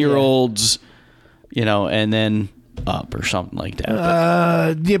 3 20-year-olds, and then up or something like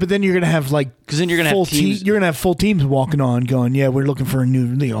that. Yeah, but then you're gonna have like 'Cause then you're gonna have full teams- you're gonna have full teams walking on, going, yeah, we're looking for a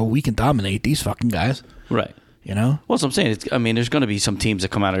new. We can dominate these fucking guys. Right. You know, Well, that's what I'm saying. There's going to be some teams that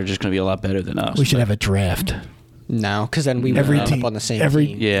come out that are just going to be a lot better than us. we should but- have a draft. No, because then we would Every end team up on the same every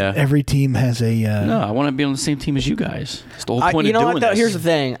team. Yeah. every team has a. No, I want to be on the same team as you guys. That's the whole point You of know doing what? Though? this. Here's the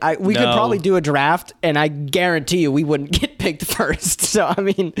thing. We could No. probably do a draft, and I guarantee you we wouldn't get picked first. So I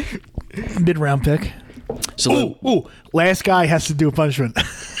mean, mid round pick. So, Ooh, last guy has to do a punishment.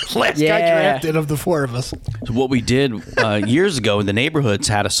 Last guy Yeah. drafted of the four of us. so what we did years ago, the neighborhoods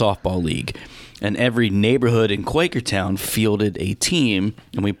had a softball league, and every neighborhood in Quakertown fielded a team,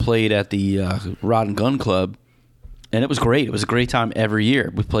 and we played at the Rod and Gun Club, and it was great. It was a great time every year.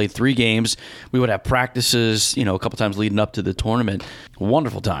 We played 3 games. We would have practices, a couple times leading up to the tournament.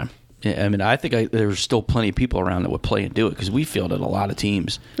 Wonderful time. Yeah, I mean, I think there's still plenty of people around that would play and do it because we fielded a lot of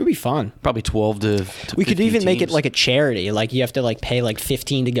teams. it would be fun. Probably 12 to We could 15 even make it teams. like a charity. Like you have to like pay like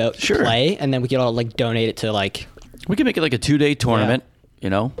 $15 to go Sure. play, and then we could all like donate it to like. We could make it like a 2-day tournament,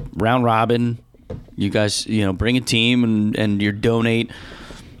 round robin. You guys, bring a team and you donate,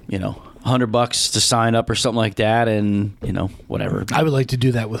 $100 to sign up or something like that, and whatever I would like to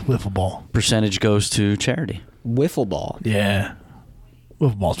do that with wiffle ball. percentage goes to charity. Wiffle ball. Yeah,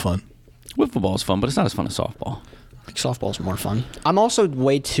 wiffle ball's fun. Wiffle ball is fun, but it's not as fun as softball. Like softball's more fun. I'm also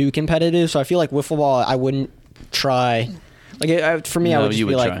way too competitive, so I feel like wiffle ball I wouldn't try. Like for me, I No, would just you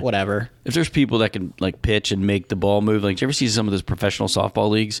be would like try. whatever. If there's people that can like pitch and make the ball move, like, do you ever see some of those professional softball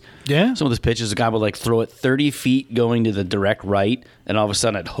leagues? Yeah. Some of those pitches, a guy would like throw it 30 feet going to the direct right, and all of a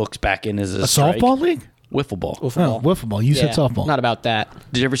sudden it hooks back in as a strike. Softball league? Wiffle ball. Wiffle Oh, wiffle ball. You said Yeah, softball. Not about that.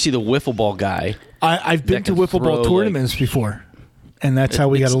 Did you ever see the wiffle ball guy? I've been that to can wiffle ball throw, tournaments before, and that's how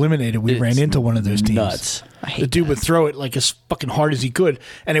we got It's- eliminated. We ran it's into one of those teams. Nuts. The dude would throw it like as fucking hard as he could,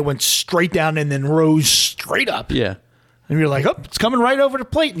 and it went straight down and then rose straight up. Yeah. And you're like, oh, it's coming right over the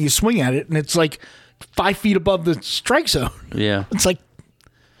plate, and you swing at it, and it's like 5 feet above the strike zone. Yeah. It's like,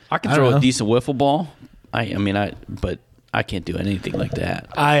 I can I throw don't a know. decent wiffle ball. But I can't do anything like that.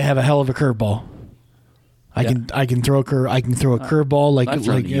 I have a hell of a curveball. I can throw a curveball like I've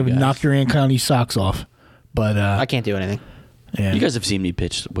thrown to it you would guys. knock your Aunt Connie's socks off. But I can't do anything. yeah. You guys have seen me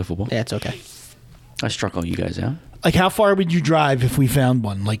pitch wiffle ball. Yeah, it's okay. I struck all you guys out. Like, how far would you drive if we found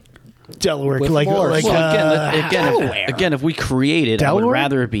one? Like Delaware, Wiffle like ball or like Well, Delaware. again, if we create it, I Delaware? would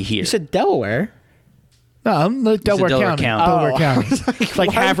rather it be here. You said Delaware. No, I'm like Delaware Delaware County. County. Delaware Oh. County.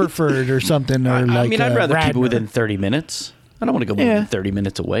 Like Haverford or something. Or I like, mean, I'd rather keep it Radnor. within 30 minutes. I don't want to go more Yeah. than 30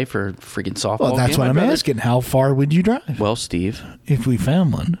 minutes away for a freaking softball Well, that's game. what I'd I'm rather- asking. How far would you drive Well, Steve, if we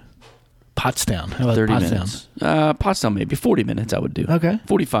found one? Pottstown. How about 30 Pottstown? minutes. Pottstown maybe 40 minutes I would do. Okay.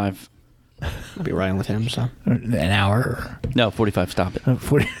 45. I'll be riding with him. So An hour. No, 45. Stop it.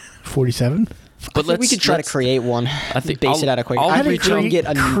 40, 47? But we could try to create one. I think base it I'll- out of Quaker. I'll I think reach we out- can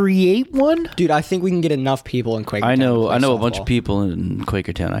get create one? dude. I think we can get enough people in Quaker. I know a softball. bunch of people in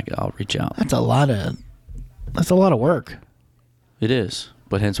Quakertown. I'll reach out. That's a lot of work. It is,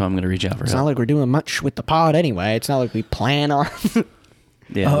 but hence why I'm going to reach out for It's not help. like we're doing much with the pod anyway. It's not like we plan on.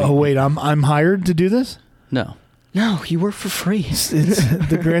 Yeah. Oh wait, I'm hired to do this? No. No, you work for free. It's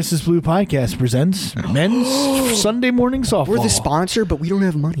the Grass is Blue podcast presents men's Sunday morning softball. We're the sponsor, but we don't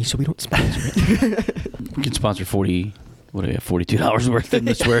have money, so we don't sponsor it. We can sponsor 40. What do we have? $42 worth in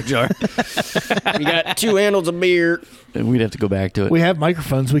the swear jar. We got 2 handles of beer. And we'd have to go back to it. We have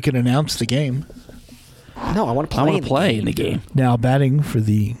microphones. We can announce the game. No, I want to play. I want to play in the game. Now batting for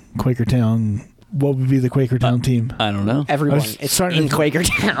the Quakertown. What would be the Quakertown team? I don't know. Everyone, I was it's starting in to-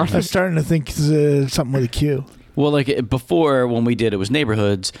 Quakertown. I was starting to think something with a Q. Well, like before when we did, it was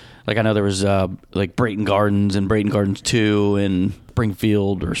neighborhoods. Like I know there was like Brayton Gardens and Brayton Gardens 2 and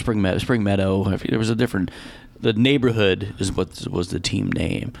Springfield or Spring Meadow. There was a different. The neighborhood is what was the team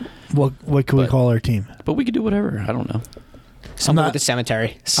name. What can we But- call our team? But we could do whatever. I don't know. Something not- with the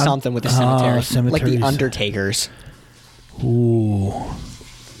cemetery. Something with the cemetery. Like cemeteries. the Undertakers. Ooh,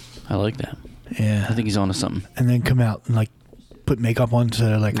 I like that. yeah. I think he's onto something. And then come out and like put makeup on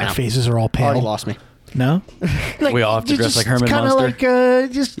so like No. our faces are all pale. Already lost me. No, We all have to dress like Herman kind of Munster.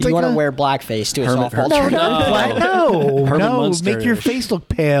 like just You like want to a- wear blackface to a Herman- softball No, tournament? not black. No, Herman no. Munster. Make your face look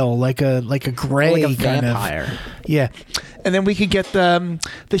pale, like a gray Like a kind vampire. of. Yeah, and then we could get the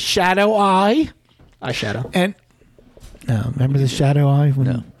shadow eye Eyeshadow. and. No, remember the shadow eye? When,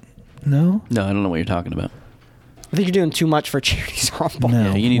 No. No. No, I don't know what you're talking about. I think you're doing too much for charity softball. No,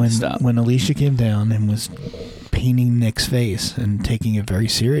 Yeah, you need to when, stop. When Alicia came down and was painting Nick's face and taking it very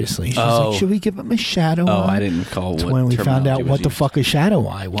seriously, she was Oh. like, "Should we give him a shadow Oh, eye?" I didn't recall That's what when we found terminology out was what the used. fuck a shadow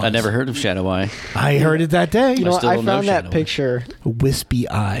eye was. I never heard of Shadow Eye. I heard it that day. You know what? still I don't know found that Shadow. picture. A wispy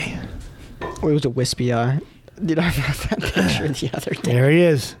eye. It was a wispy eye. Dude, I found that picture the other day. There he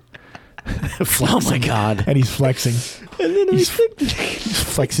is. Oh my God! And he's flexing. And then He's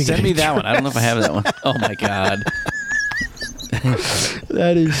flexing. Send at me each that one. I don't know if I have that one. Oh my God!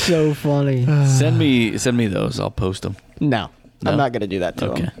 That is so funny. Send me those. I'll post them. No, No? I'm not gonna do that to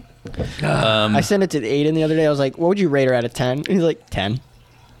Okay. him. I sent it to Aiden the other day. I was like, "What would you rate her out of 10?" And he's like, 10.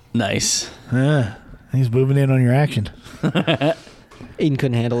 Nice. He's moving in on your action. Aiden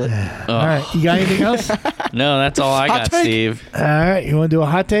couldn't handle it. Oh. All right, you got anything else? All No, that's all I got, take. Steve. right, you want to do a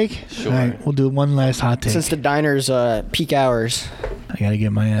hot take? Sure. All right, we'll do one last hot take. Since the diner's peak hours. I gotta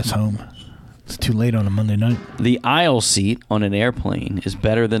get my ass home. It's too late on a Monday night. The aisle seat on an airplane is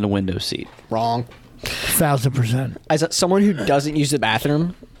better than the window seat. Wrong. 1,000%. As someone who doesn't use the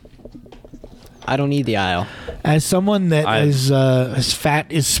bathroom, I don't need the aisle. As someone that I- is as fat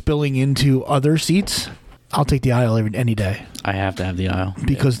is spilling into other seats, I'll take the aisle any day I have to have the aisle.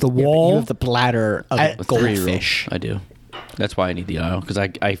 because the Yeah, but wall. you have the bladder of I- a A 3-year-old. goldfish. I do. That's why I need the aisle because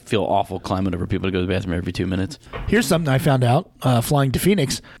I feel awful climbing over people to go to the bathroom every 2 minutes. Here's something I found out flying to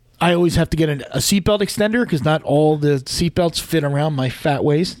Phoenix. I always have to get a seatbelt extender because not all the seatbelts fit around my fat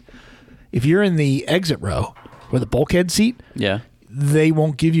waist. If you're in the exit row or the bulkhead seat, Yeah. they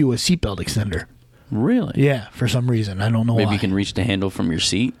won't give you a seatbelt extender. Really? Yeah, for some reason. I don't know Maybe why. you can reach the handle from your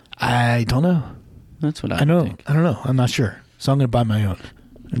seat. I don't know. That's what I I know. think. I don't know. I'm not sure. So I'm going to buy my own.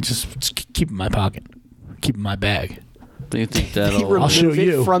 And just keep it in my pocket. Keep it in my bag. Do you think They that'll? remove show it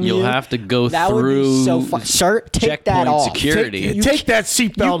you. from You'll you. have to go That through would be so fun. Sir, take that checkpoint off. security. Take that You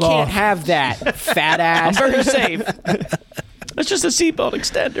seatbelt can't off. have that, fat ass. I'm very safe. It's just a seatbelt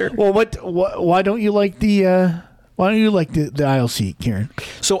extender. Well, why don't you like the aisle seat, Kieran?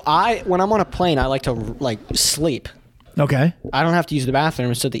 So when I'm on a plane, I like to sleep. Okay. I don't have to use the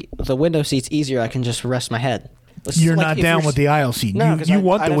bathroom, so the window seat's easier. I can just rest my head. It's You're like not if down you're with the aisle seat. No, 'cause you I'd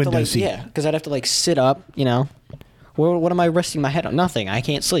want the have to, window seat. Yeah, because I'd have to sit up. What am I resting my head on? Nothing. I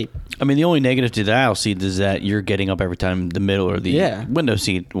can't sleep. I mean, the only negative to the aisle seat is that you're getting up every time the middle or the Yeah. window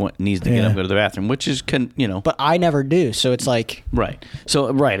seat needs to get Yeah. up and go to the bathroom, which is But I never do. So it's like right.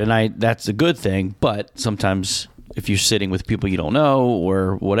 So right, and that's a good thing. But sometimes if you're sitting with people you don't know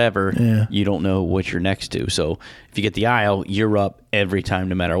or whatever, Yeah. you don't know what you're next to. So if you get the aisle, you're up every time,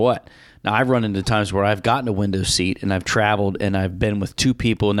 no matter what. Now, I've run into times where I've gotten a window seat and I've traveled and I've been with two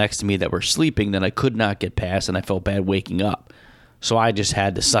people next to me that were sleeping that I could not get past and I felt bad waking up. So I just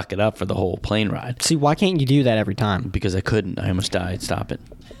had to suck it up for the whole plane ride See, why can't you do that every time? because I couldn't. I almost died. Stop it.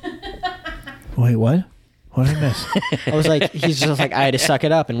 Wait, what? What did I miss? I was like, he's just like, I had to suck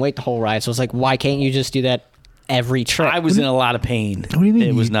it up and wait the whole ride. So I was like, why can't you just do that every trip? I was in a lot of pain. What do you mean?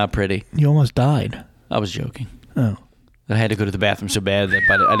 It was not pretty. You almost died. I was joking. Oh. I had to go to the bathroom so bad that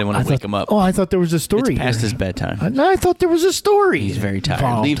I didn't want to wake him up. Oh, I thought there was a story. It's past here. his bedtime. I thought there was a story. He's very tired.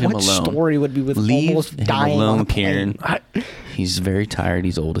 involved. Leave him what alone. story would be with Leave almost him dying on alone, a plane? Kieran. He's very tired.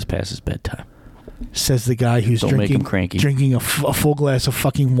 He's old. It's past his bedtime. Says the guy who's Don't make drinking him cranky. drinking a full glass of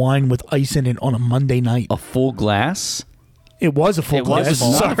fucking wine with ice in it on a Monday night. A full glass? It was a full It glass. was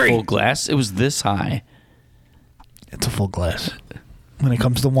not a Sorry. full glass. It was this high. It's a full glass. When it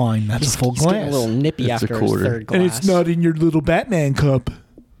comes to wine, that's a full He's getting glass. a little nippy It's a after his quarter. third glass. And it's not in your little Batman cup.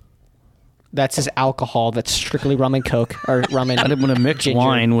 That's his alcohol. That's strictly rum and coke or rum and. I didn't want to mix ginger.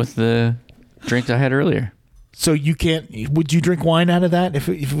 wine with the drink I had earlier. So you can't. Would you drink wine out of that if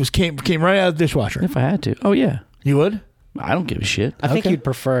it was came right out of the dishwasher? If I had to. Oh, yeah. You would? I don't give a shit. I think Okay. you'd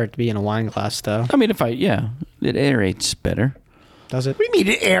prefer it to be in a wine glass, though. I mean, it aerates better. Does it? What do you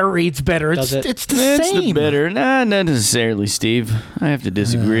mean it aerates better? Does it? It's the It's same. the better. Nah, not necessarily, Steve. I have to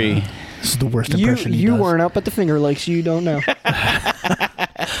disagree. This is the worst You impression he does. weren't up at the Finger Lakes. You don't know.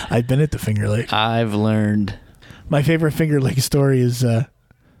 I've been at the Finger Lake. I've learned. My favorite Finger Lake story is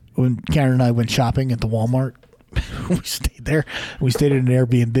when Karen and I went shopping at the Walmart. We stayed there. We stayed at an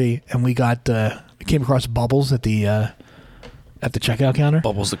Airbnb, and we came across Bubbles at the checkout counter.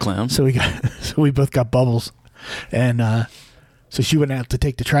 Bubbles the clown. So we both got Bubbles, and so she went out to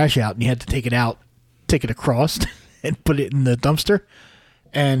take the trash out, and you had to take it across, and put it in the dumpster.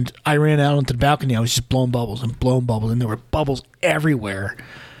 And I ran out onto the balcony. I was just blowing bubbles, and there were bubbles everywhere.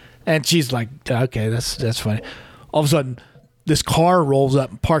 And she's like, "Okay, that's funny." All of a sudden, this car rolls up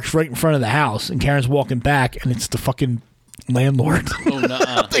and parks right in front of the house, and Karen's walking back, and it's the fucking landlord Oh,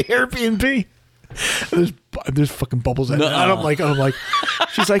 nuh-uh. of the Airbnb. There's fucking bubbles. And I'm like,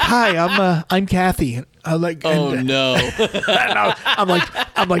 she's like, "Hi, I'm Kathy." And I'm like, Oh, and, no. and I'm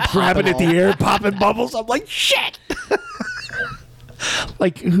like grabbing at the air, popping bubbles. I'm like, shit.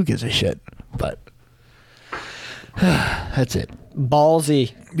 Like, who gives a shit? But that's it.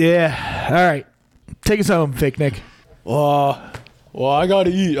 Ballsy. Yeah. All right. Take us home, Fake Nick. Well, I gotta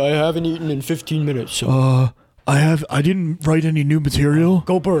eat. I haven't eaten in 15 minutes. So I didn't write any new material.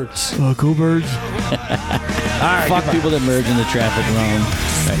 go Birds. Go Birds. Fuck people that merge into traffic wrong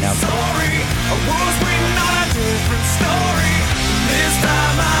right now. Story. I was waiting on a different story. This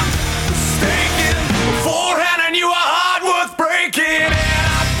time I'm